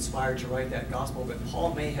inspired to write that gospel, but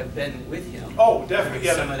Paul may have been with him. Oh, definitely.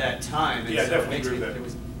 Yeah, some of that time. And so definitely agree with that. There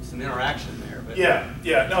was some interaction there. But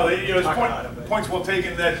No, points well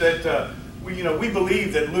taken. That we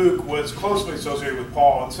believe that Luke was closely associated with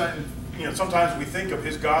Paul, and sometimes we think of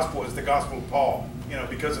his gospel as the gospel of Paul,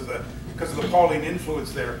 because of the Pauline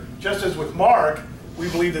influence there. Just as with Mark, we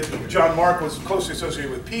believe that John Mark was closely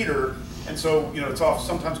associated with Peter, and so it's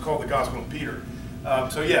sometimes called the gospel of Peter.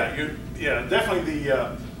 Definitely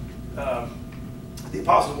the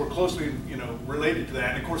apostles were closely related to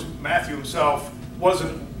that, and of course Matthew himself was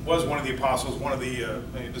one of the apostles, one of the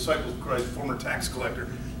disciples of Christ, former tax collector.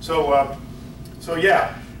 So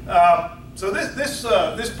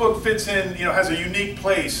this book fits in, has a unique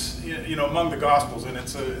place, among the Gospels, and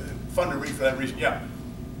it's fun to read for that reason. Yeah.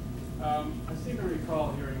 I seem to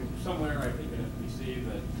recall hearing somewhere, I think in FBC,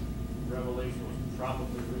 that Revelation was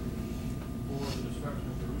probably written for the destruction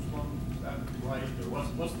of Jerusalem. Is that right? Or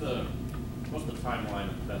what's the timeline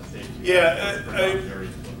of that stage?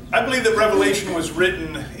 I believe that Revelation was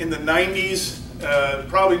written in the 90s,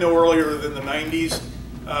 probably no earlier than the 90s,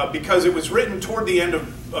 because it was written toward the end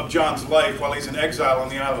of John's life while he's in exile on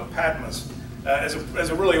the Isle of Patmos as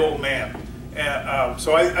a really old man.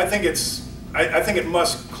 So I think it's I think it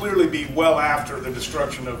must clearly be well after the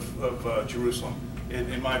destruction of Jerusalem,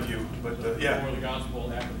 in my view. But yeah. Before the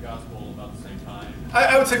gospel, after the gospel, about the same time?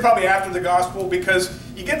 I would say probably after the gospel, because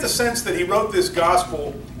you get the sense that he wrote this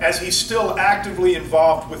gospel as he's still actively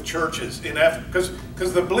involved with churches in Ephesus,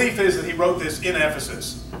 because the belief is that he wrote this in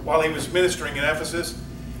Ephesus while he was ministering in Ephesus,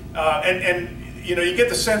 and you know, you get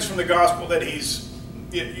the sense from the gospel that he's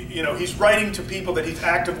writing to people that he's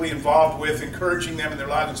actively involved with, encouraging them in their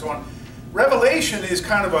lives and so on. Revelation is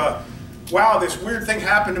kind of a, wow, this weird thing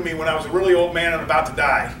happened to me when I was a really old man and about to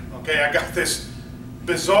die. Okay, I got this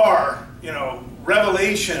bizarre, you know,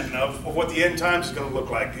 revelation of what the end times is going to look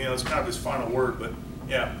like. You know, it's kind of his final word, but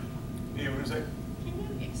yeah. You were going to say?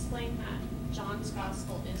 Can you explain that John's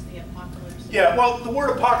gospel is the apocalypse? Yeah, well, the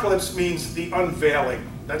word apocalypse means the unveiling.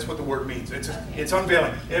 That's what the word means. It's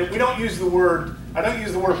unveiling. We don't use the word, I don't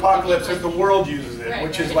use the word apocalypse as the world uses it,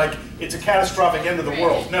 which is like it's a catastrophic end of the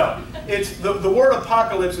world. No, it's the word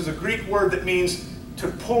apocalypse is a Greek word that means to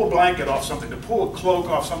pull a blanket off something, to pull a cloak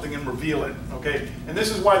off something and reveal it. Okay, and this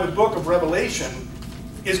is why the book of Revelation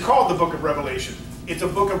is called the book of Revelation. It's a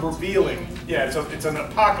book of revealing. Yeah, it's an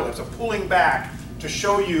apocalypse, a pulling back to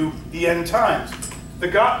show you the end times. The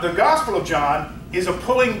Gospel of John is a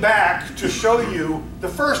pulling back to show you the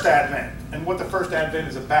first advent and what the first advent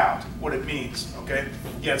is about, what it means. Okay?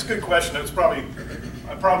 Yeah, it's a good question. It's probably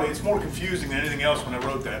it's more confusing than anything else when I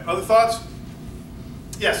wrote that. Other thoughts?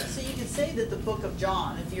 Yes. So you could say that the book of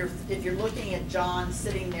John, if you're looking at John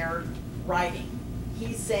sitting there writing,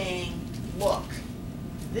 he's saying, look,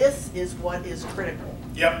 this is what is critical.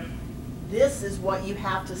 Yep. This is what you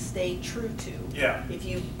have to stay true to. Yeah. If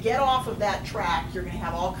you get off of that track, you're going to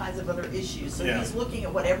have all kinds of other issues. So he's looking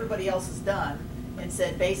at what everybody else has done and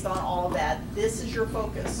said, based on all of that, this is your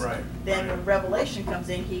focus. Right. Then when Revelation comes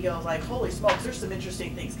in, he goes like, holy smokes, there's some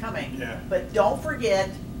interesting things coming. Yeah. But don't forget,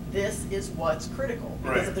 this is what's critical.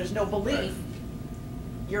 Because if there's no belief,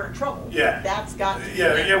 you're in trouble. Yeah. That's got to be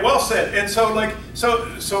yeah, well said. And so like so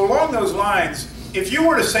along those lines, if you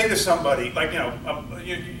were to say to somebody, like, you know,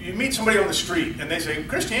 you meet somebody on the street and they say,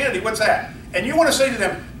 Christianity, what's that? And you want to say to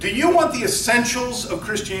them, do you want the essentials of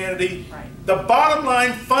Christianity? Right. The bottom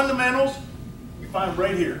line fundamentals? You find them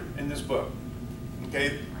right here in this book.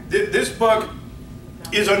 Okay? This book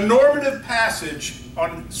is a normative passage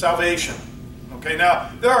on salvation. Okay?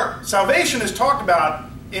 Now, salvation is talked about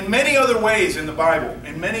in many other ways in the Bible,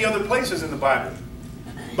 in many other places in the Bible.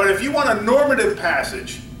 But if you want a normative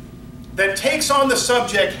passage that takes on the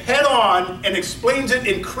subject head on and explains it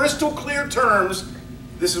in crystal clear terms,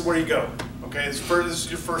 this is where you go. Okay, this is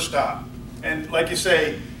your first stop. And like you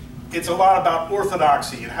say, it's a lot about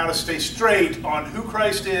orthodoxy and how to stay straight on who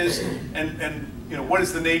Christ is and you know, what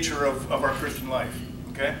is the nature of our Christian life.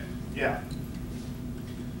 Okay? Yeah.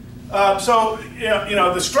 So, you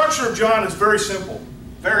know, the structure of John is very simple.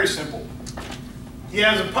 Very simple. He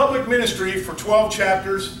has a public ministry for 12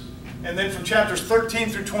 chapters. And then from chapters 13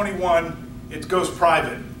 through 21, it goes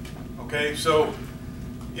private. Okay, so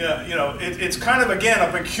yeah, you know, it's kind of, again,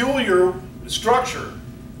 a peculiar structure.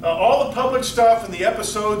 All the public stuff and the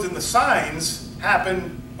episodes and the signs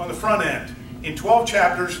happen on the front end in 12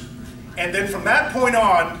 chapters, and then from that point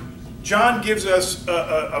on, John gives us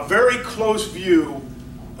a very close view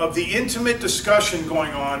of the intimate discussion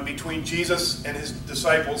going on between Jesus and his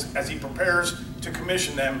disciples as he prepares to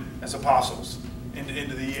commission them as apostles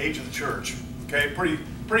into the age of the church. Okay,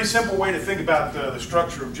 pretty simple way to think about the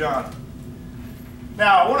structure of John.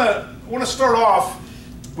 Now, I want to start off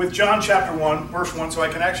with John chapter 1, verse 1, so I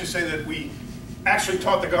can actually say that we actually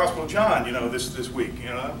taught the Gospel of John, you know, this week. You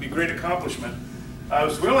know, that would be a great accomplishment.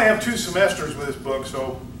 So we only have 2 semesters with this book,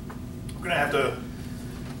 so we're going to have to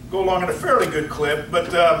go along at a fairly good clip.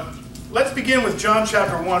 But let's begin with John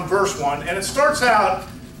chapter 1, verse 1, and it starts out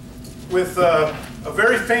with a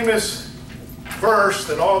very famous verse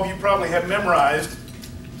that all of you probably have memorized.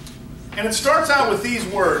 And it starts out with these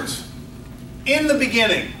words, in the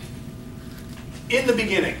beginning. In the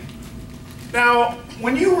beginning. Now,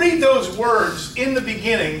 when you read those words, in the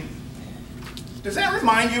beginning, does that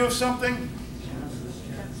remind you of something?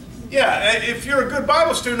 Yeah, if you're a good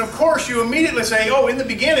Bible student, of course you immediately say, oh, in the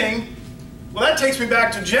beginning. Well, that takes me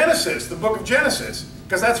back to Genesis, the book of Genesis,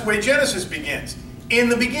 because that's the way Genesis begins. In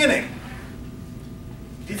the beginning.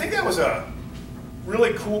 Do you think that was a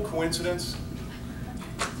really cool coincidence?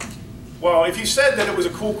 Well, if you said that it was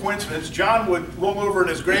a cool coincidence, John would roll over in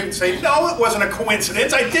his grave and say, no, it wasn't a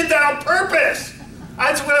coincidence. I did that on purpose.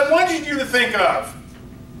 That's what I wanted you to think of.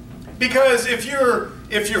 Because if you're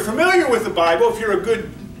familiar with the Bible, if you're a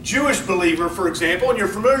good Jewish believer, for example, and you're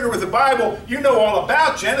familiar with the Bible, you know all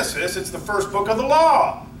about Genesis. It's the first book of the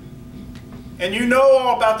law. And you know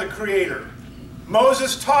all about the Creator.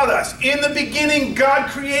 Moses taught us, in the beginning God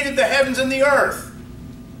created the heavens and the earth.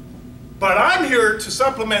 But I'm here to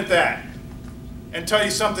supplement that and tell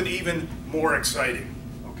you something even more exciting.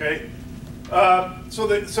 Okay?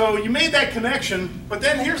 So you made that connection, but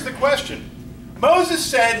then here's the question. Moses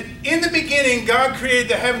said, in the beginning God created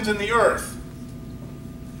the heavens and the earth.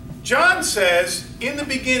 John says, in the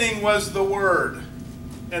beginning was the Word,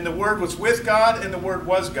 and the Word was with God, and the Word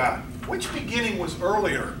was God. Which beginning was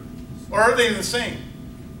earlier? Or are they the same?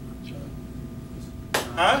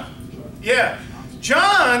 Huh? Yeah.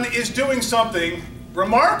 John is doing something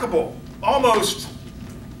remarkable, almost,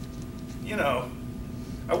 you know,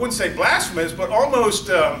 I wouldn't say blasphemous, but almost,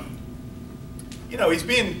 you know, he's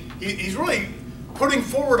really putting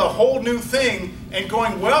forward a whole new thing and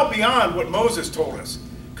going well beyond what Moses told us.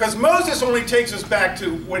 Because Moses only takes us back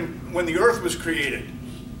to when the earth was created.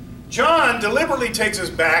 John deliberately takes us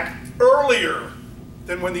back earlier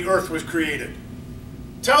than when the earth was created.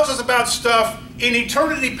 Tells us about stuff in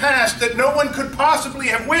eternity past that no one could possibly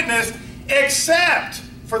have witnessed except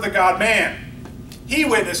for the God-man. He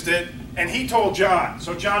witnessed it, and he told John.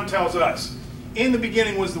 So John tells us, in the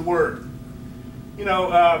beginning was the Word. You know,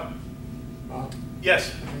 Bob, yes?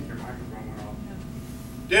 I think your microphone went off.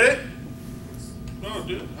 Did it? No, it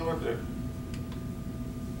didn't. How about that?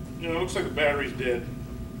 You know, it looks like the battery's dead.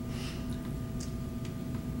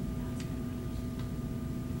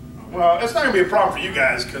 Well, that's not going to be a problem for you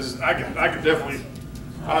guys, because I can definitely,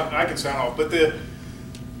 I can sound off. But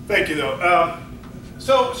thank you though.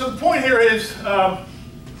 So the point here is,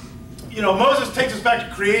 you know, Moses takes us back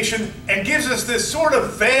to creation and gives us this sort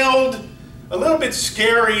of veiled, a little bit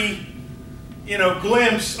scary, you know,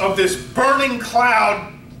 glimpse of this burning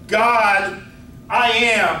cloud, God, I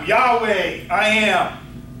am, Yahweh, I am.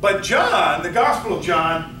 But John, the Gospel of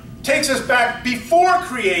John, takes us back before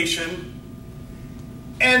creation.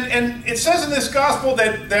 And it says in this gospel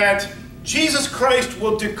that Jesus Christ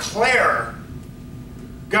will declare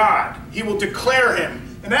God. He will declare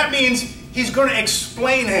him. And that means he's going to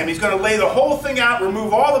explain him. He's going to lay the whole thing out,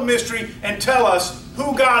 remove all the mystery, and tell us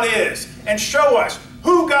who God is. And show us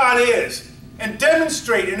who God is. And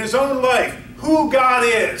demonstrate in his own life who God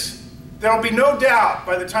is. There will be no doubt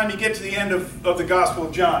by the time you get to the end of the Gospel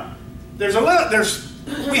of John.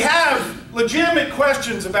 We have legitimate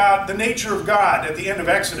questions about the nature of God at the end of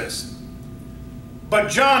Exodus. But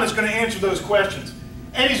John is going to answer those questions.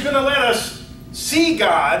 And he's going to let us see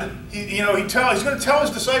God. He's going to tell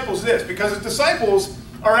his disciples this, because his disciples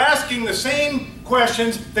are asking the same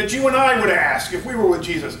questions that you and I would ask if we were with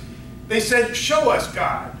Jesus. They said, show us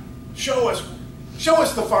God. Show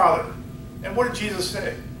us the Father. And what did Jesus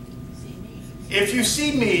say? If you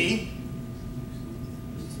see me,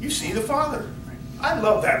 you see the Father. I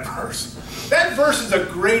love that verse. That verse is a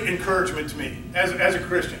great encouragement to me as a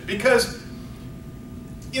Christian, because,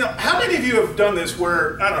 you know, how many of you have done this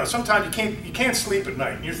where, I don't know, sometimes you can't sleep at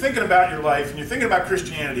night, and you're thinking about your life, and you're thinking about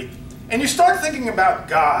Christianity, and you start thinking about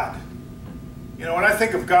God. You know, when I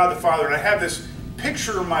think of God the Father, and I have this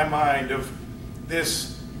picture in my mind of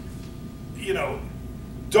this, you know,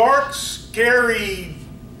 dark, scary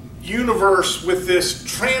universe with this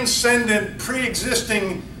transcendent,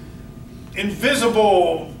 pre-existing,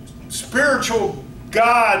 invisible, spiritual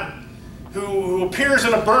God who appears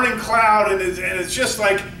in a burning cloud, and it's just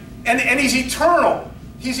like, and he's eternal.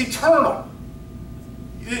 He's eternal.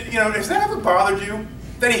 You know, has that ever bothered you?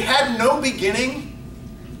 That he had no beginning?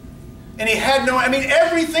 And he had no, I mean,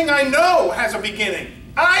 everything I know has a beginning.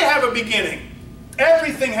 I have a beginning.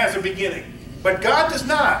 Everything has a beginning. But God does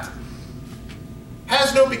not.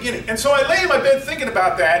 Has no beginning. And so I lay in my bed thinking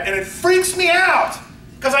about that, and it freaks me out,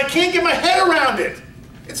 because I can't get my head around it.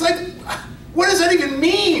 It's like, what does that even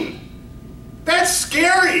mean? That's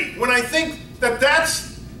scary when I think that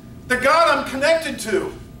that's the God I'm connected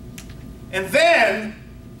to. And then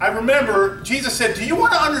I remember Jesus said, do you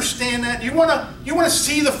want to understand that? You want to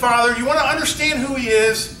see the Father? You want to understand who he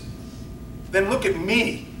is? Then look at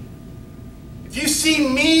me. If you see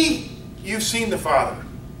me, you've seen the Father.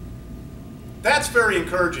 That's very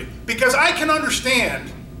encouraging, because I can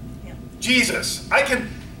understand Jesus. I can,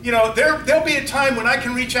 you know, there'll be a time when I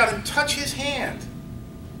can reach out and touch his hand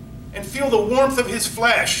and feel the warmth of his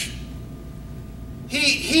flesh.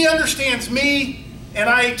 He understands me, and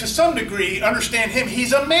I, to some degree, understand him.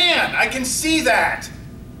 He's a man. I can see that.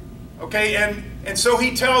 Okay, and so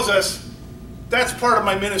he tells us, that's part of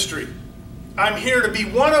my ministry. I'm here to be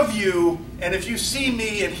one of you, and if you see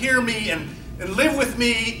me and hear me and live with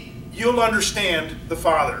me, you'll understand the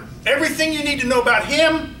Father. Everything you need to know about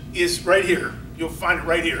him is right here. You'll find it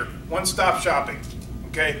right here. One-stop shopping.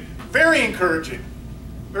 Okay? Very encouraging.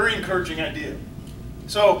 Very encouraging idea.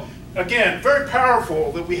 So, again, very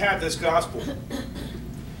powerful that we have this gospel.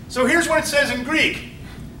 So here's what it says in Greek.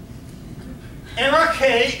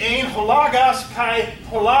 Enarche ein holagos kai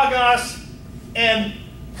holagos and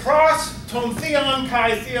pros ton theon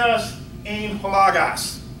kai theos ein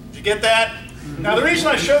holagos. Did you get that? Now the reason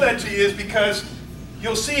I show that to you is because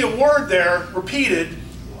you'll see a word there repeated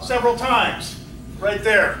several times. Right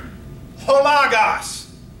there.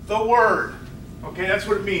 Holagos, the word. Okay, that's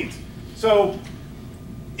what it means. So,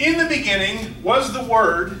 in the beginning was the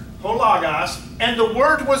word, holagos, and the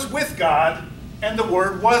word was with God, and the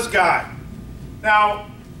word was God. Now,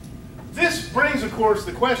 this brings, of course,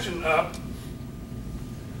 the question up,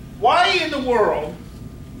 why in the world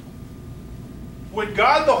would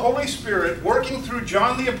God the Holy Spirit, working through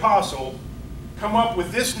John the Apostle, come up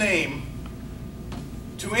with this name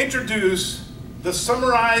to introduce the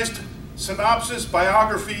summarized synopsis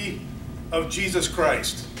biography of Jesus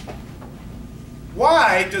Christ?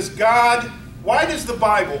 Why does the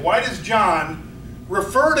Bible, why does John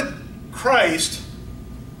refer to Christ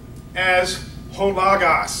as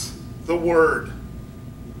holagos, the Word?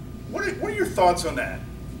 What are your thoughts on that?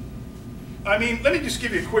 I mean, let me just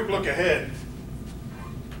give you a quick look ahead.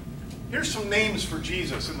 Here's some names for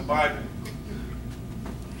Jesus in the Bible.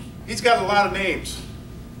 He's got a lot of names.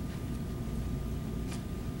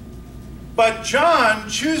 But John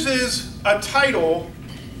chooses a title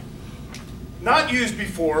not used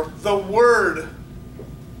before. The Word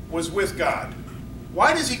was with God.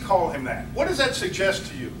 Why does he call him that? What does that suggest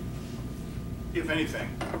to you, if anything?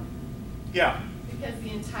 Yeah? Because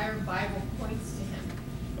the entire Bible points to him.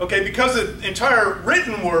 Okay, because the entire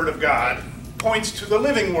written Word of God points to the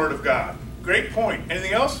living Word of God. Great point.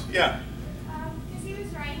 Anything else? Yeah? Because he was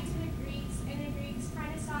writing to the Greeks, and the Greeks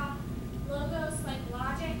kind of saw logos like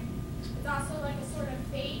logic. It's also like a sort of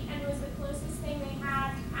fate, and it was the closest thing they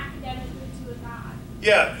had academically to a god.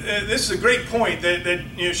 Yeah, this is a great point. That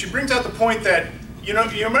she brings out the point that, you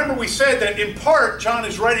remember we said that in part John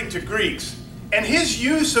is writing to Greeks, and his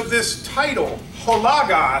use of this title,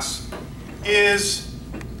 holagos, is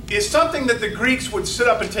something that the Greeks would sit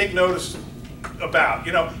up and take notice about.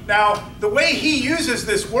 Now the way he uses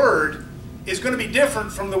this word is going to be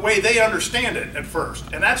different from the way they understand it at first,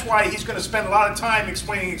 and that's why he's going to spend a lot of time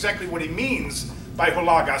explaining exactly what he means by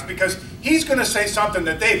holagos, because he's going to say something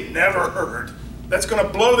that they've never heard that's going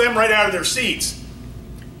to blow them right out of their seats.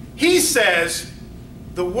 He says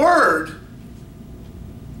the Word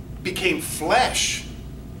became flesh.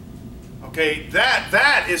 Okay,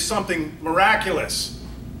 that is something miraculous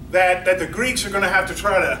that the Greeks are going to have to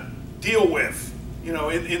try to deal with,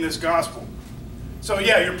 in this gospel. So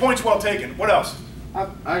yeah, your point's well taken. What else?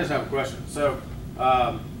 I just have a question. So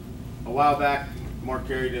a while back, Mark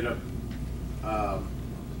Carey did a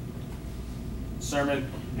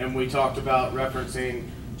sermon, and we talked about referencing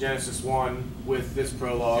Genesis 1 with this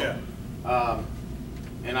prologue. Yeah.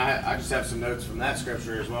 And I just have some notes from that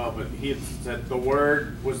scripture as well. But he had said the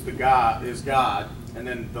Word was is God, and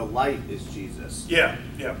then the light is Jesus. Yeah,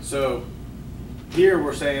 yeah. So here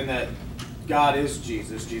we're saying that God is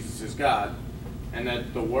Jesus, Jesus is God, and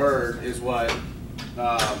that the Word is what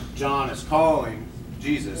John is calling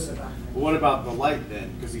Jesus. But what about the light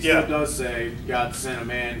then? Because he still does say God sent a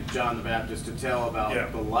man, John the Baptist, to tell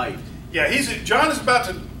about the light. Yeah, John is about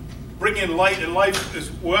to bring in light and life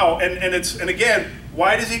as well, and again,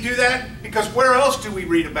 why does he do that? Because where else do we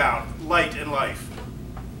read about light and life?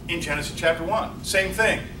 In Genesis chapter 1. Same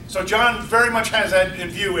thing. So John very much has that in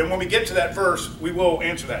view, and when we get to that verse, we will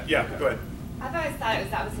answer that. Yeah, go ahead. I've always thought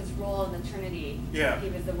that was his role in the Trinity. Yeah. He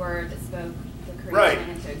was the Word that spoke the creation Right.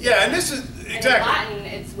 into existence. Yeah, and this is exactly. And in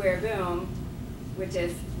Latin, it's verbum, which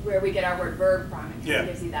is where we get our word verb from. It Yeah.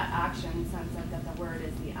 gives you that action sense of that the word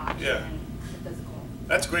is the action and the physical.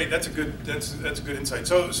 That's great. That's a good insight.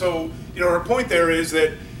 So her point there is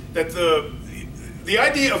that the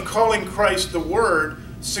idea of calling Christ the Word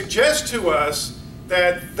suggests to us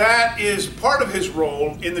that is part of his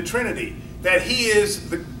role in the Trinity. That he is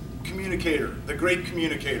the communicator, the great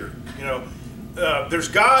communicator. There's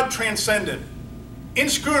God transcendent,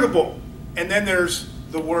 inscrutable, and then there's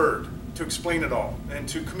the Word to explain it all and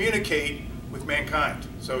to communicate with mankind.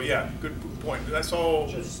 So yeah, good point. That's all.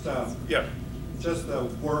 Just the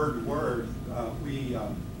word.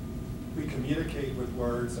 We communicate with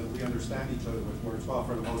words and we understand each other with words, well,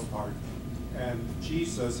 for the most part. And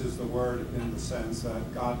Jesus is the Word in the sense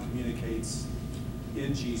that God communicates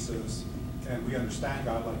in Jesus, and we understand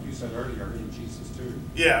God, like you said earlier, in Jesus too.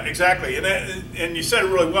 Yeah, exactly, and you said it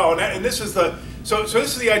really well. And this is so this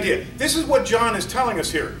is the idea. This is what John is telling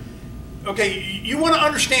us here. Okay, you want to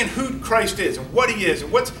understand who Christ is and what he is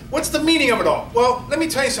and what's the meaning of it all. Well, let me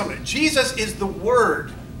tell you something. Jesus is the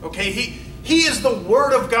Word Okay, he is the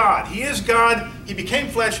Word of God. He is God. He became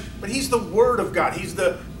flesh, but he's the Word of God. He's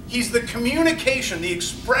the communication, the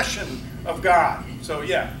expression of God. So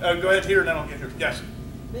yeah, go ahead here and then I'll get here. Yes?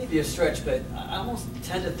 Maybe a stretch, but I almost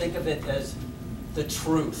tend to think of it as the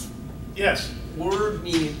truth. Yes. Word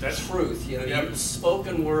means truth. You know, Yep.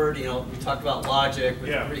 spoken word, you know, we talked about logic,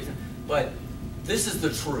 Yeah. but this is the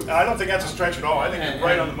truth. I don't think that's a stretch at all. I think you're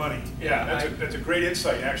right on the money. Yeah, Yeah, that's a great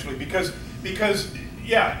insight, actually, because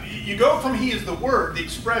yeah, you go from He is the Word, the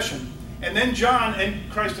expression, and then John and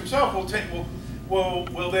Christ Himself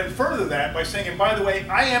will then further that by saying, and by the way,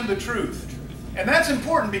 I am the truth. And that's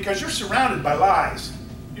important because you're surrounded by lies.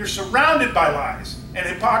 You're surrounded by lies and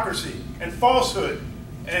hypocrisy and falsehood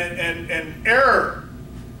and error.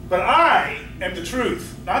 But I am the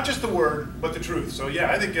truth. Not just the Word, but the truth. So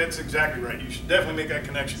yeah, I think that's exactly right. You should definitely make that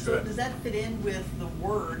connection. So does that fit in with the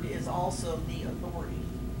Word is also the authority?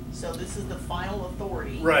 So this is the final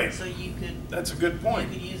authority. Right. So you could. That's a good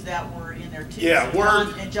point. You could use that word in there too. Yeah, so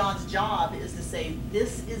word. And John's job is to say,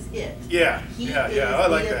 this is it. Yeah, Yeah, I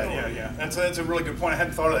like that. Yeah. That's a really good point. I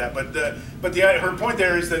hadn't thought of that, but her point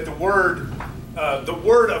there is that the word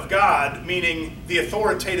of God, meaning the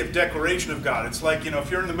authoritative declaration of God. It's like, you know,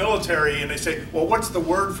 if you're in the military and they say, well, what's the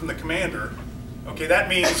word from the commander? Okay, that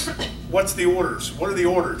means what's the orders? What are the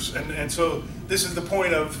orders? And so this is the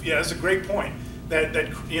point of, yeah, that's a great point. That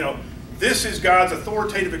you know, this is God's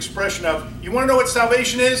authoritative expression of, you want to know what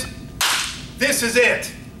salvation is? This is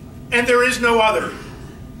it. And there is no other.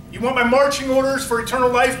 You want my marching orders for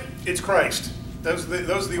eternal life? It's Christ. Those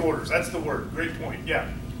are the orders. That's the word. Great point.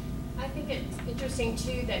 Yeah. I think it's interesting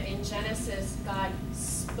too that in Genesis God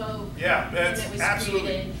spoke Yeah, and it was absolutely.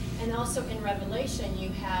 created, and also in Revelation you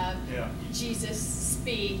have Jesus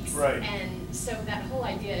speaks, Right. and so that whole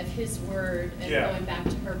idea of His word and going back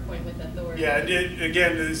to her point with authority. Yeah,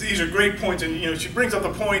 again, these are great points, and you know, she brings up the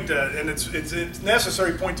point, and it's a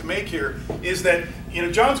necessary point to make here, is that, you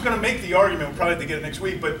know, John's going to make the argument. We'll probably have to get it next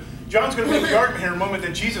week, but John's going to make the argument here in a moment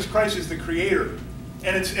that Jesus Christ is the Creator,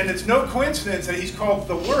 and it's no coincidence that He's called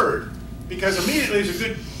the Word, because immediately as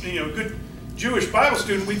a good Jewish Bible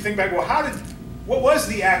student, we think back, well, what was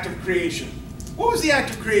the act of creation? What was the act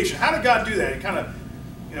of creation? How did God do that? He kind of,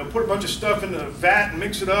 you know, put a bunch of stuff in a vat and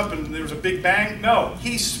mix it up and there was a big bang? No,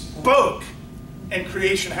 He spoke and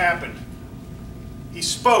creation happened. He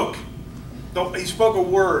spoke. He spoke a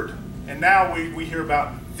word, and now we hear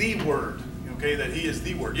about the Word, okay, that He is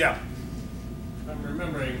the Word. Yeah? I'm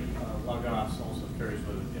remembering Logos also carries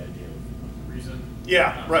with it the idea of reason.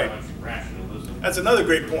 Yeah, not right. So much rationalism. That's another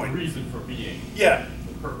great point. The reason for being. Yeah.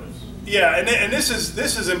 The purpose. Yeah, and this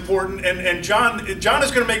is important, and John is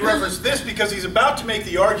going to make reference to this because he's about to make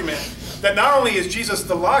the argument that not only is Jesus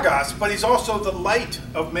the Logos, but He's also the light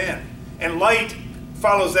of men. And light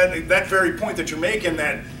follows that very point that you're making,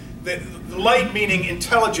 that the light meaning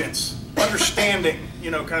intelligence, understanding, you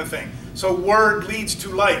know, kind of thing. So Word leads to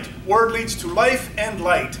light. Word leads to life and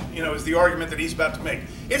light, you know, is the argument that he's about to make.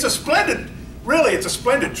 It's a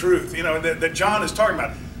splendid truth, you know, that John is talking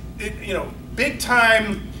about. You know, big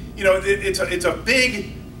time. You know, it's a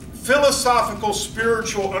big philosophical,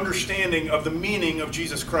 spiritual understanding of the meaning of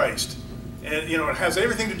Jesus Christ. And, you know, it has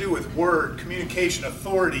everything to do with word, communication,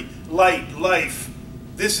 authority, light, life.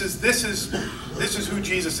 This is who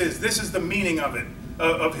Jesus is. This is the meaning of it,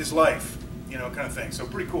 of His life, you know, kind of thing. So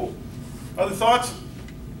pretty cool. Other thoughts?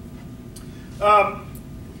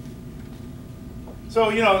 So,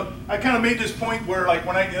 you know, I kind of made this point where, like,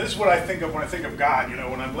 this is what I think of when I think of God, you know,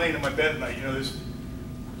 when I'm laying in my bed at night, you know, this,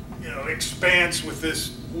 you know, expanse with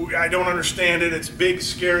this, I don't understand it, it's big,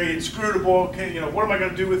 scary, inscrutable, okay, you know, what am I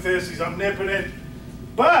going to do with this? He's omnipotent.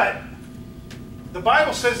 But the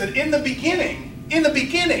Bible says that in the beginning,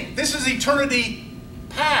 this is eternity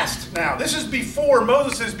past now. This is before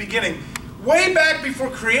Moses' beginning. Way back before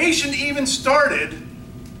creation even started,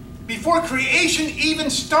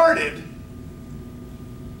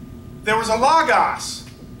 there was a Logos.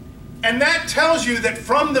 And that tells you that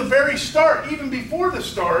from the very start, even before the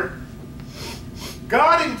start,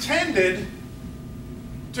 God intended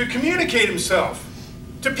to communicate Himself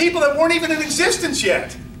to people that weren't even in existence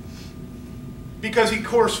yet. Because He, of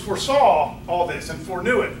course, foresaw all this and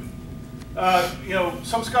foreknew it. You know,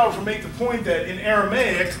 some scholars will make the point that in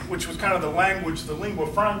Aramaic, which was kind of the language, the lingua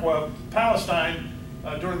franca of Palestine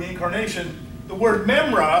during the Incarnation, the word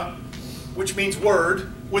memra, which means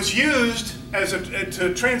word, was used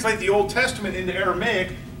to translate the Old Testament into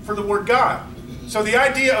Aramaic for the word God. So the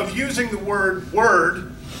idea of using the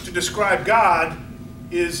word to describe God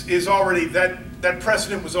is already, that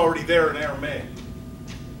precedent was already there in Aramaic.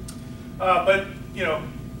 But, you know,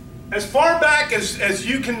 as far back as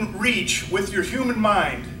you can reach with your human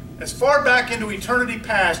mind, as far back into eternity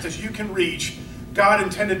past as you can reach, God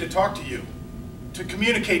intended to talk to you, to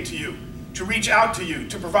communicate to you, to reach out to you,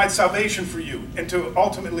 to provide salvation for you, and to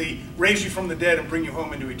ultimately raise you from the dead and bring you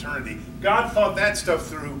home into eternity. God thought that stuff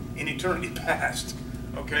through in eternity past.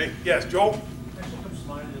 Okay? Yes, Joel? Actually comes to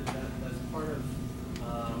mind that that's part of,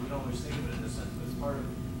 we don't always think of it in this sense, but it's part of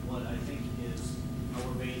what I think is how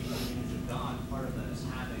we're made in the image of God. Part of that is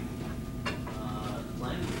having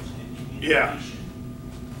language and communication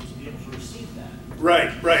to be able to receive that.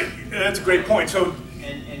 Right, right. That's a great point. So,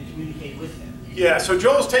 and communicate with Him. yeah, so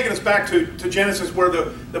Joel's taking us back to Genesis, where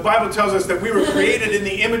the Bible tells us that we were created in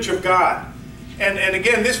the image of God. And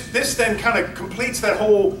again, this then kind of completes that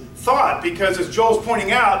whole thought, because as Joel's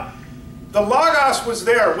pointing out, the Logos was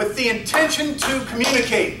there with the intention to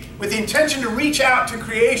communicate, with the intention to reach out to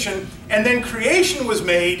creation, and then creation was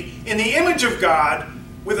made in the image of God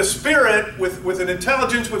with a spirit, with an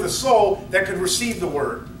intelligence, with a soul that could receive the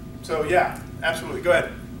word. So yeah, absolutely. Go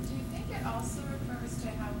ahead. Do you think it also refers to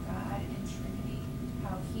how God in Trinity,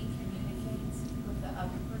 how He communicates with the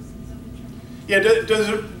other persons of the Trinity?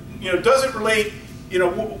 Yeah, does it relate,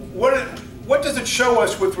 what does it show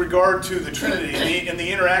us with regard to the Trinity and the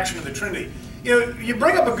interaction of the Trinity? You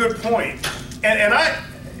bring up a good point, and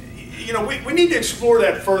we need to explore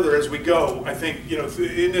that further as we go, I think,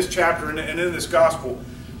 in this chapter and in this gospel,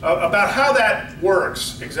 about how that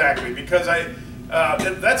works exactly, because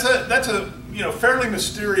that's a fairly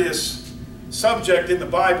mysterious subject in the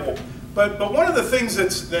Bible. But one of the things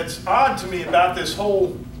that's odd to me about this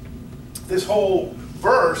whole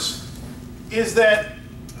verse is that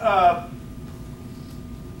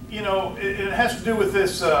it has to do with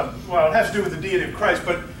this. It has to do with the deity of Christ.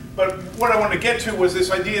 But what I wanted to get to was this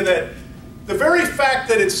idea that the very fact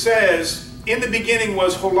that it says in the beginning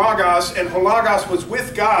was Hologos, and Hologos was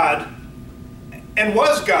with God and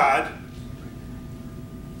was God.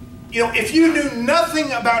 If you knew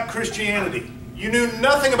nothing about Christianity, you knew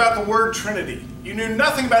nothing about the word Trinity, you knew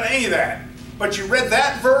nothing about any of that, but you read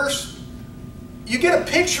that verse, you get a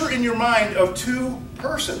picture in your mind of two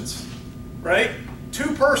persons, right?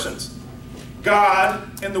 Two persons, God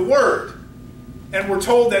and the Word. And we're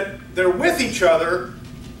told that they're with each other,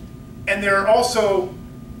 and they are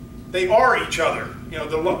each other.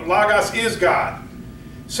 The Logos is God.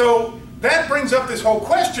 So that brings up this whole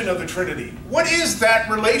question of the Trinity. What is that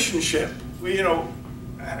relationship?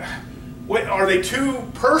 Are they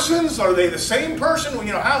two persons? Are they the same person?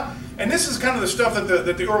 How? And this is kind of the stuff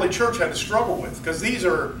that the early church had to struggle with, because these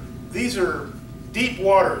are deep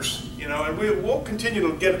waters, and we'll continue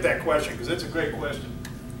to get at that question, because it's a great question.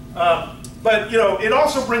 But it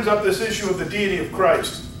also brings up this issue of the deity of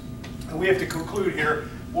Christ, and we have to conclude here.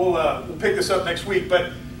 We'll pick this up next week.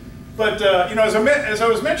 But as I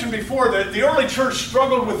was mentioned before, the early church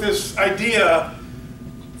struggled with this idea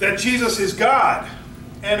that Jesus is God,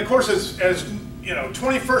 and of course, as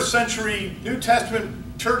 21st century New Testament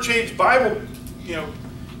church age Bible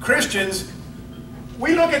Christians,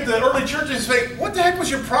 we look at the early churches and say, what the heck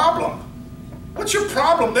was your problem? What's your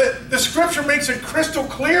problem? The scripture makes it crystal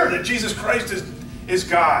clear that Jesus Christ is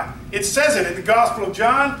God. It says it in the Gospel of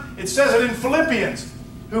John. It says it in Philippians,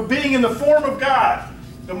 who being in the form of God,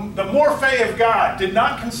 the morphe of God, did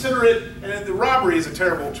not consider it, and the robbery is a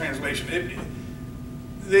terrible translation.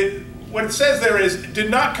 What it says there is, did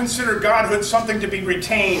not consider godhood something to be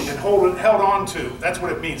retained and held on to. That's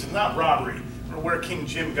what it means. It's not robbery. I don't know where King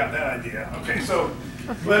Jim got that idea. Okay, so,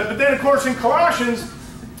 but then of course in Colossians,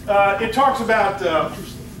 it talks about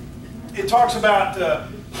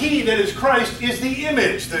he that is Christ is the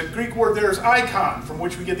image. The Greek word there is icon, from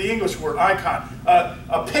which we get the English word icon.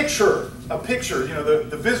 A picture,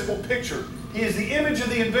 the visible picture. He is the image of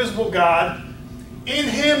the invisible God. In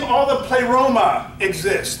him all the pleroma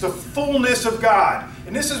exists, the fullness of God.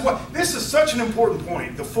 And this is such an important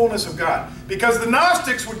point, the fullness of God. Because the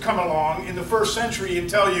Gnostics would come along in the first century and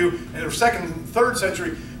tell you, in the second and third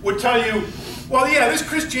century, would tell you, well, yeah, this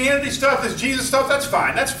Christianity stuff, this Jesus stuff, that's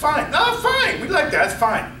fine. That's fine. No, fine. We like that. It's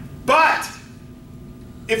fine. But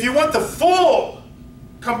if you want the full,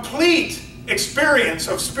 complete experience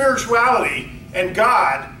of spirituality and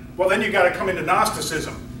God, well, then you got to come into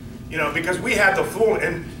Gnosticism. Because we have the full,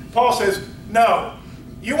 and Paul says, no,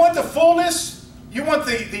 you want the fullness, you want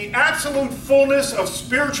the absolute fullness of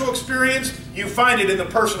spiritual experience, you find it in the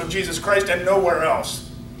person of Jesus Christ and nowhere else.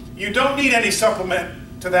 You don't need any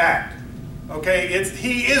supplement to that, okay?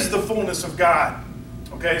 He is the fullness of God,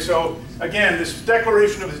 okay? So, again, this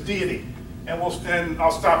declaration of his deity, and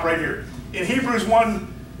I'll stop right here. In Hebrews 1,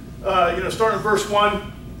 starting in verse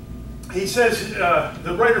 1, he says,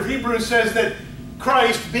 the writer of Hebrews says that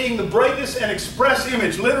Christ, being the brightness and express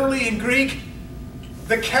image, literally in Greek,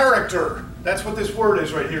 the character. That's what this word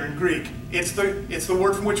is right here in Greek. It's the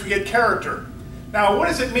word from which we get character. Now, what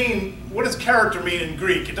does it mean? What does character mean in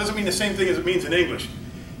Greek? It doesn't mean the same thing as it means in English.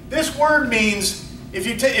 This word means, if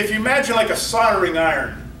you imagine like a soldering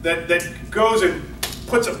iron that goes and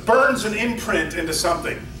burns an imprint into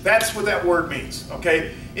something. That's what that word means,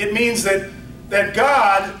 okay? It means that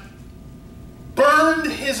God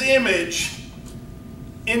burned his image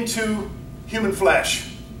into human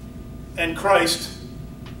flesh, and Christ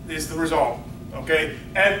is the result, okay?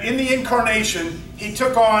 And in the incarnation, he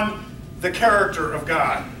took on the character of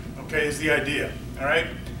God, okay, is the idea, all right?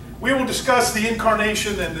 We will discuss the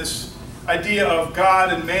incarnation and this idea of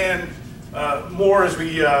God and man more as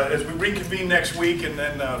we reconvene next week and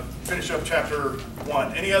then finish up chapter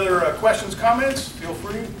 1. Any other questions, comments? Feel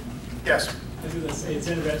free. Yes? I was going to say, it's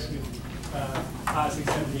interesting, 5, 6,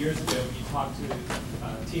 7 years ago, when you talked to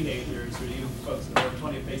teenagers or you folks in the over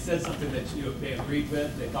 20, if they said something that they agreed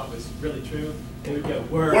with, they thought was really true, they would go,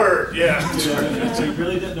 word. Word, yeah. So you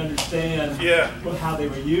really didn't understand how they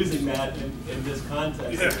were using that in this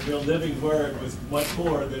context. Yeah. The real living word was much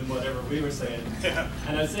more than whatever we were saying. Yeah.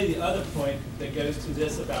 And I'd say the other point that goes to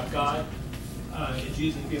this about God, and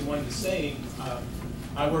Jesus being one of the same,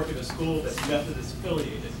 I work at a school that's Methodist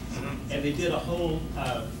affiliated, and they did a whole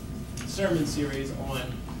sermon series on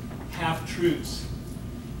half-truths.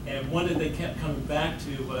 And one that they kept coming back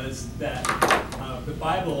to was that the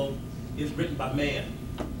Bible is written by man.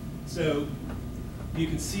 So you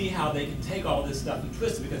can see how they can take all this stuff and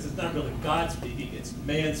twist it, because it's not really God speaking, it's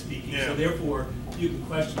man speaking. Yeah. So therefore, you can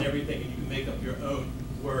question everything and you can make up your own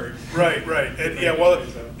word. Right, right. And, yeah, well,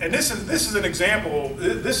 and this is an example.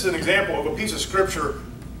 This is an example of a piece of scripture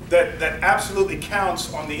that absolutely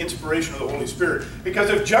counts on the inspiration of the Holy Spirit. Because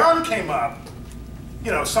if John came up,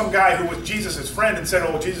 some guy who was Jesus' friend and said,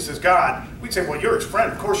 "Oh, Jesus is God," we'd say, "Well, you're his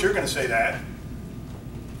friend. Of course you're going to say that."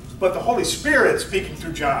 But the Holy Spirit speaking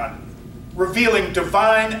through John, revealing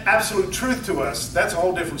divine, absolute truth to us, that's a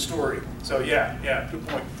whole different story. So yeah, good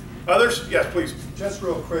point. Others? Yes, please. Just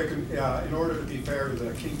real quick, in order to be fair to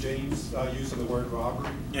the King James use of the word robbery,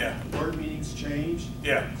 word meanings changed.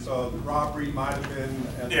 Yeah. So the robbery might have been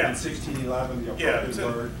in 1611 the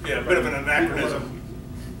appropriate word. Yeah, a bit of an anachronism.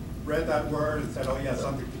 Read that word and said, "Oh yeah,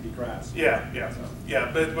 something to be grasped."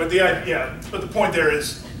 But the point there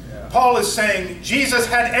is, Paul is saying Jesus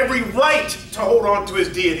had every right to hold on to his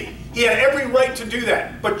deity. He had every right to do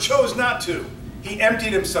that, but chose not to. He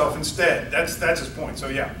emptied himself instead. That's his point. So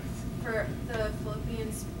yeah. For the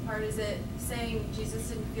Philippians part, is it saying Jesus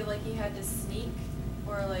didn't feel like he had to sneak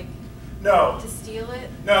or to steal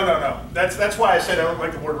it? No. That's why I said I don't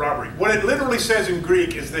like the word robbery. What it literally says in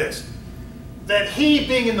Greek is this: that he,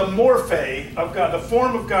 being in the morphe of God, the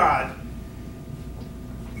form of God,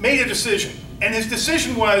 made a decision. And his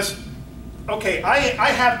decision was, okay, I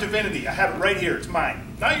have divinity. I have it right here. It's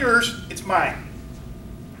mine. Not yours. It's mine.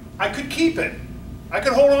 I could keep it. I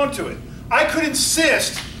could hold on to it. I could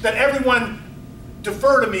insist that everyone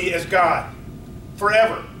defer to me as God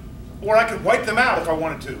forever. Or I could wipe them out if I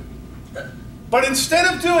wanted to. But instead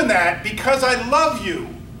of doing that, because I love you,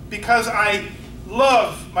 because I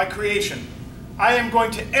love my creation, I am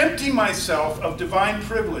going to empty myself of divine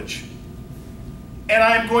privilege. And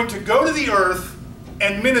I am going to go to the earth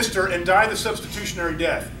and minister and die the substitutionary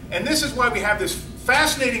death. And this is why we have this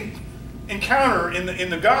fascinating encounter in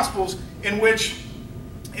the Gospels in which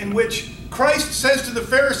Christ says to the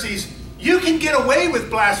Pharisees, "You can get away with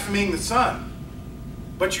blaspheming the Son,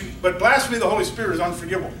 but blasphemy of the Holy Spirit is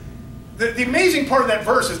unforgivable." The amazing part of that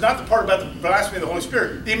verse is not the part about the blasphemy of the Holy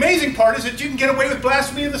Spirit. The amazing part is that you can get away with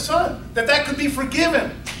blasphemy of the Son, that could be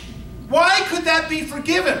forgiven. Why could that be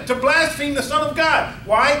forgiven? To blaspheme the Son of God.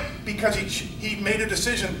 Why? Because he made a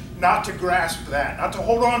decision not to grasp that, not to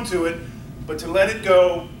hold on to it, but to let it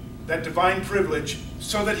go, that divine privilege,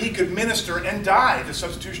 so that he could minister and die the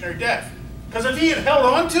substitutionary death. Because if he had held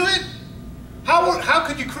on to it, how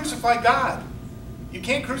could you crucify God? You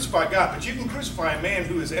can't crucify God, but you can crucify a man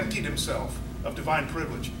who has emptied himself of divine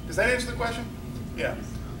privilege. Does that answer the question? Yeah.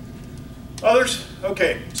 Others?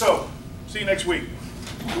 Okay, so see you next week.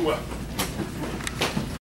 Do well.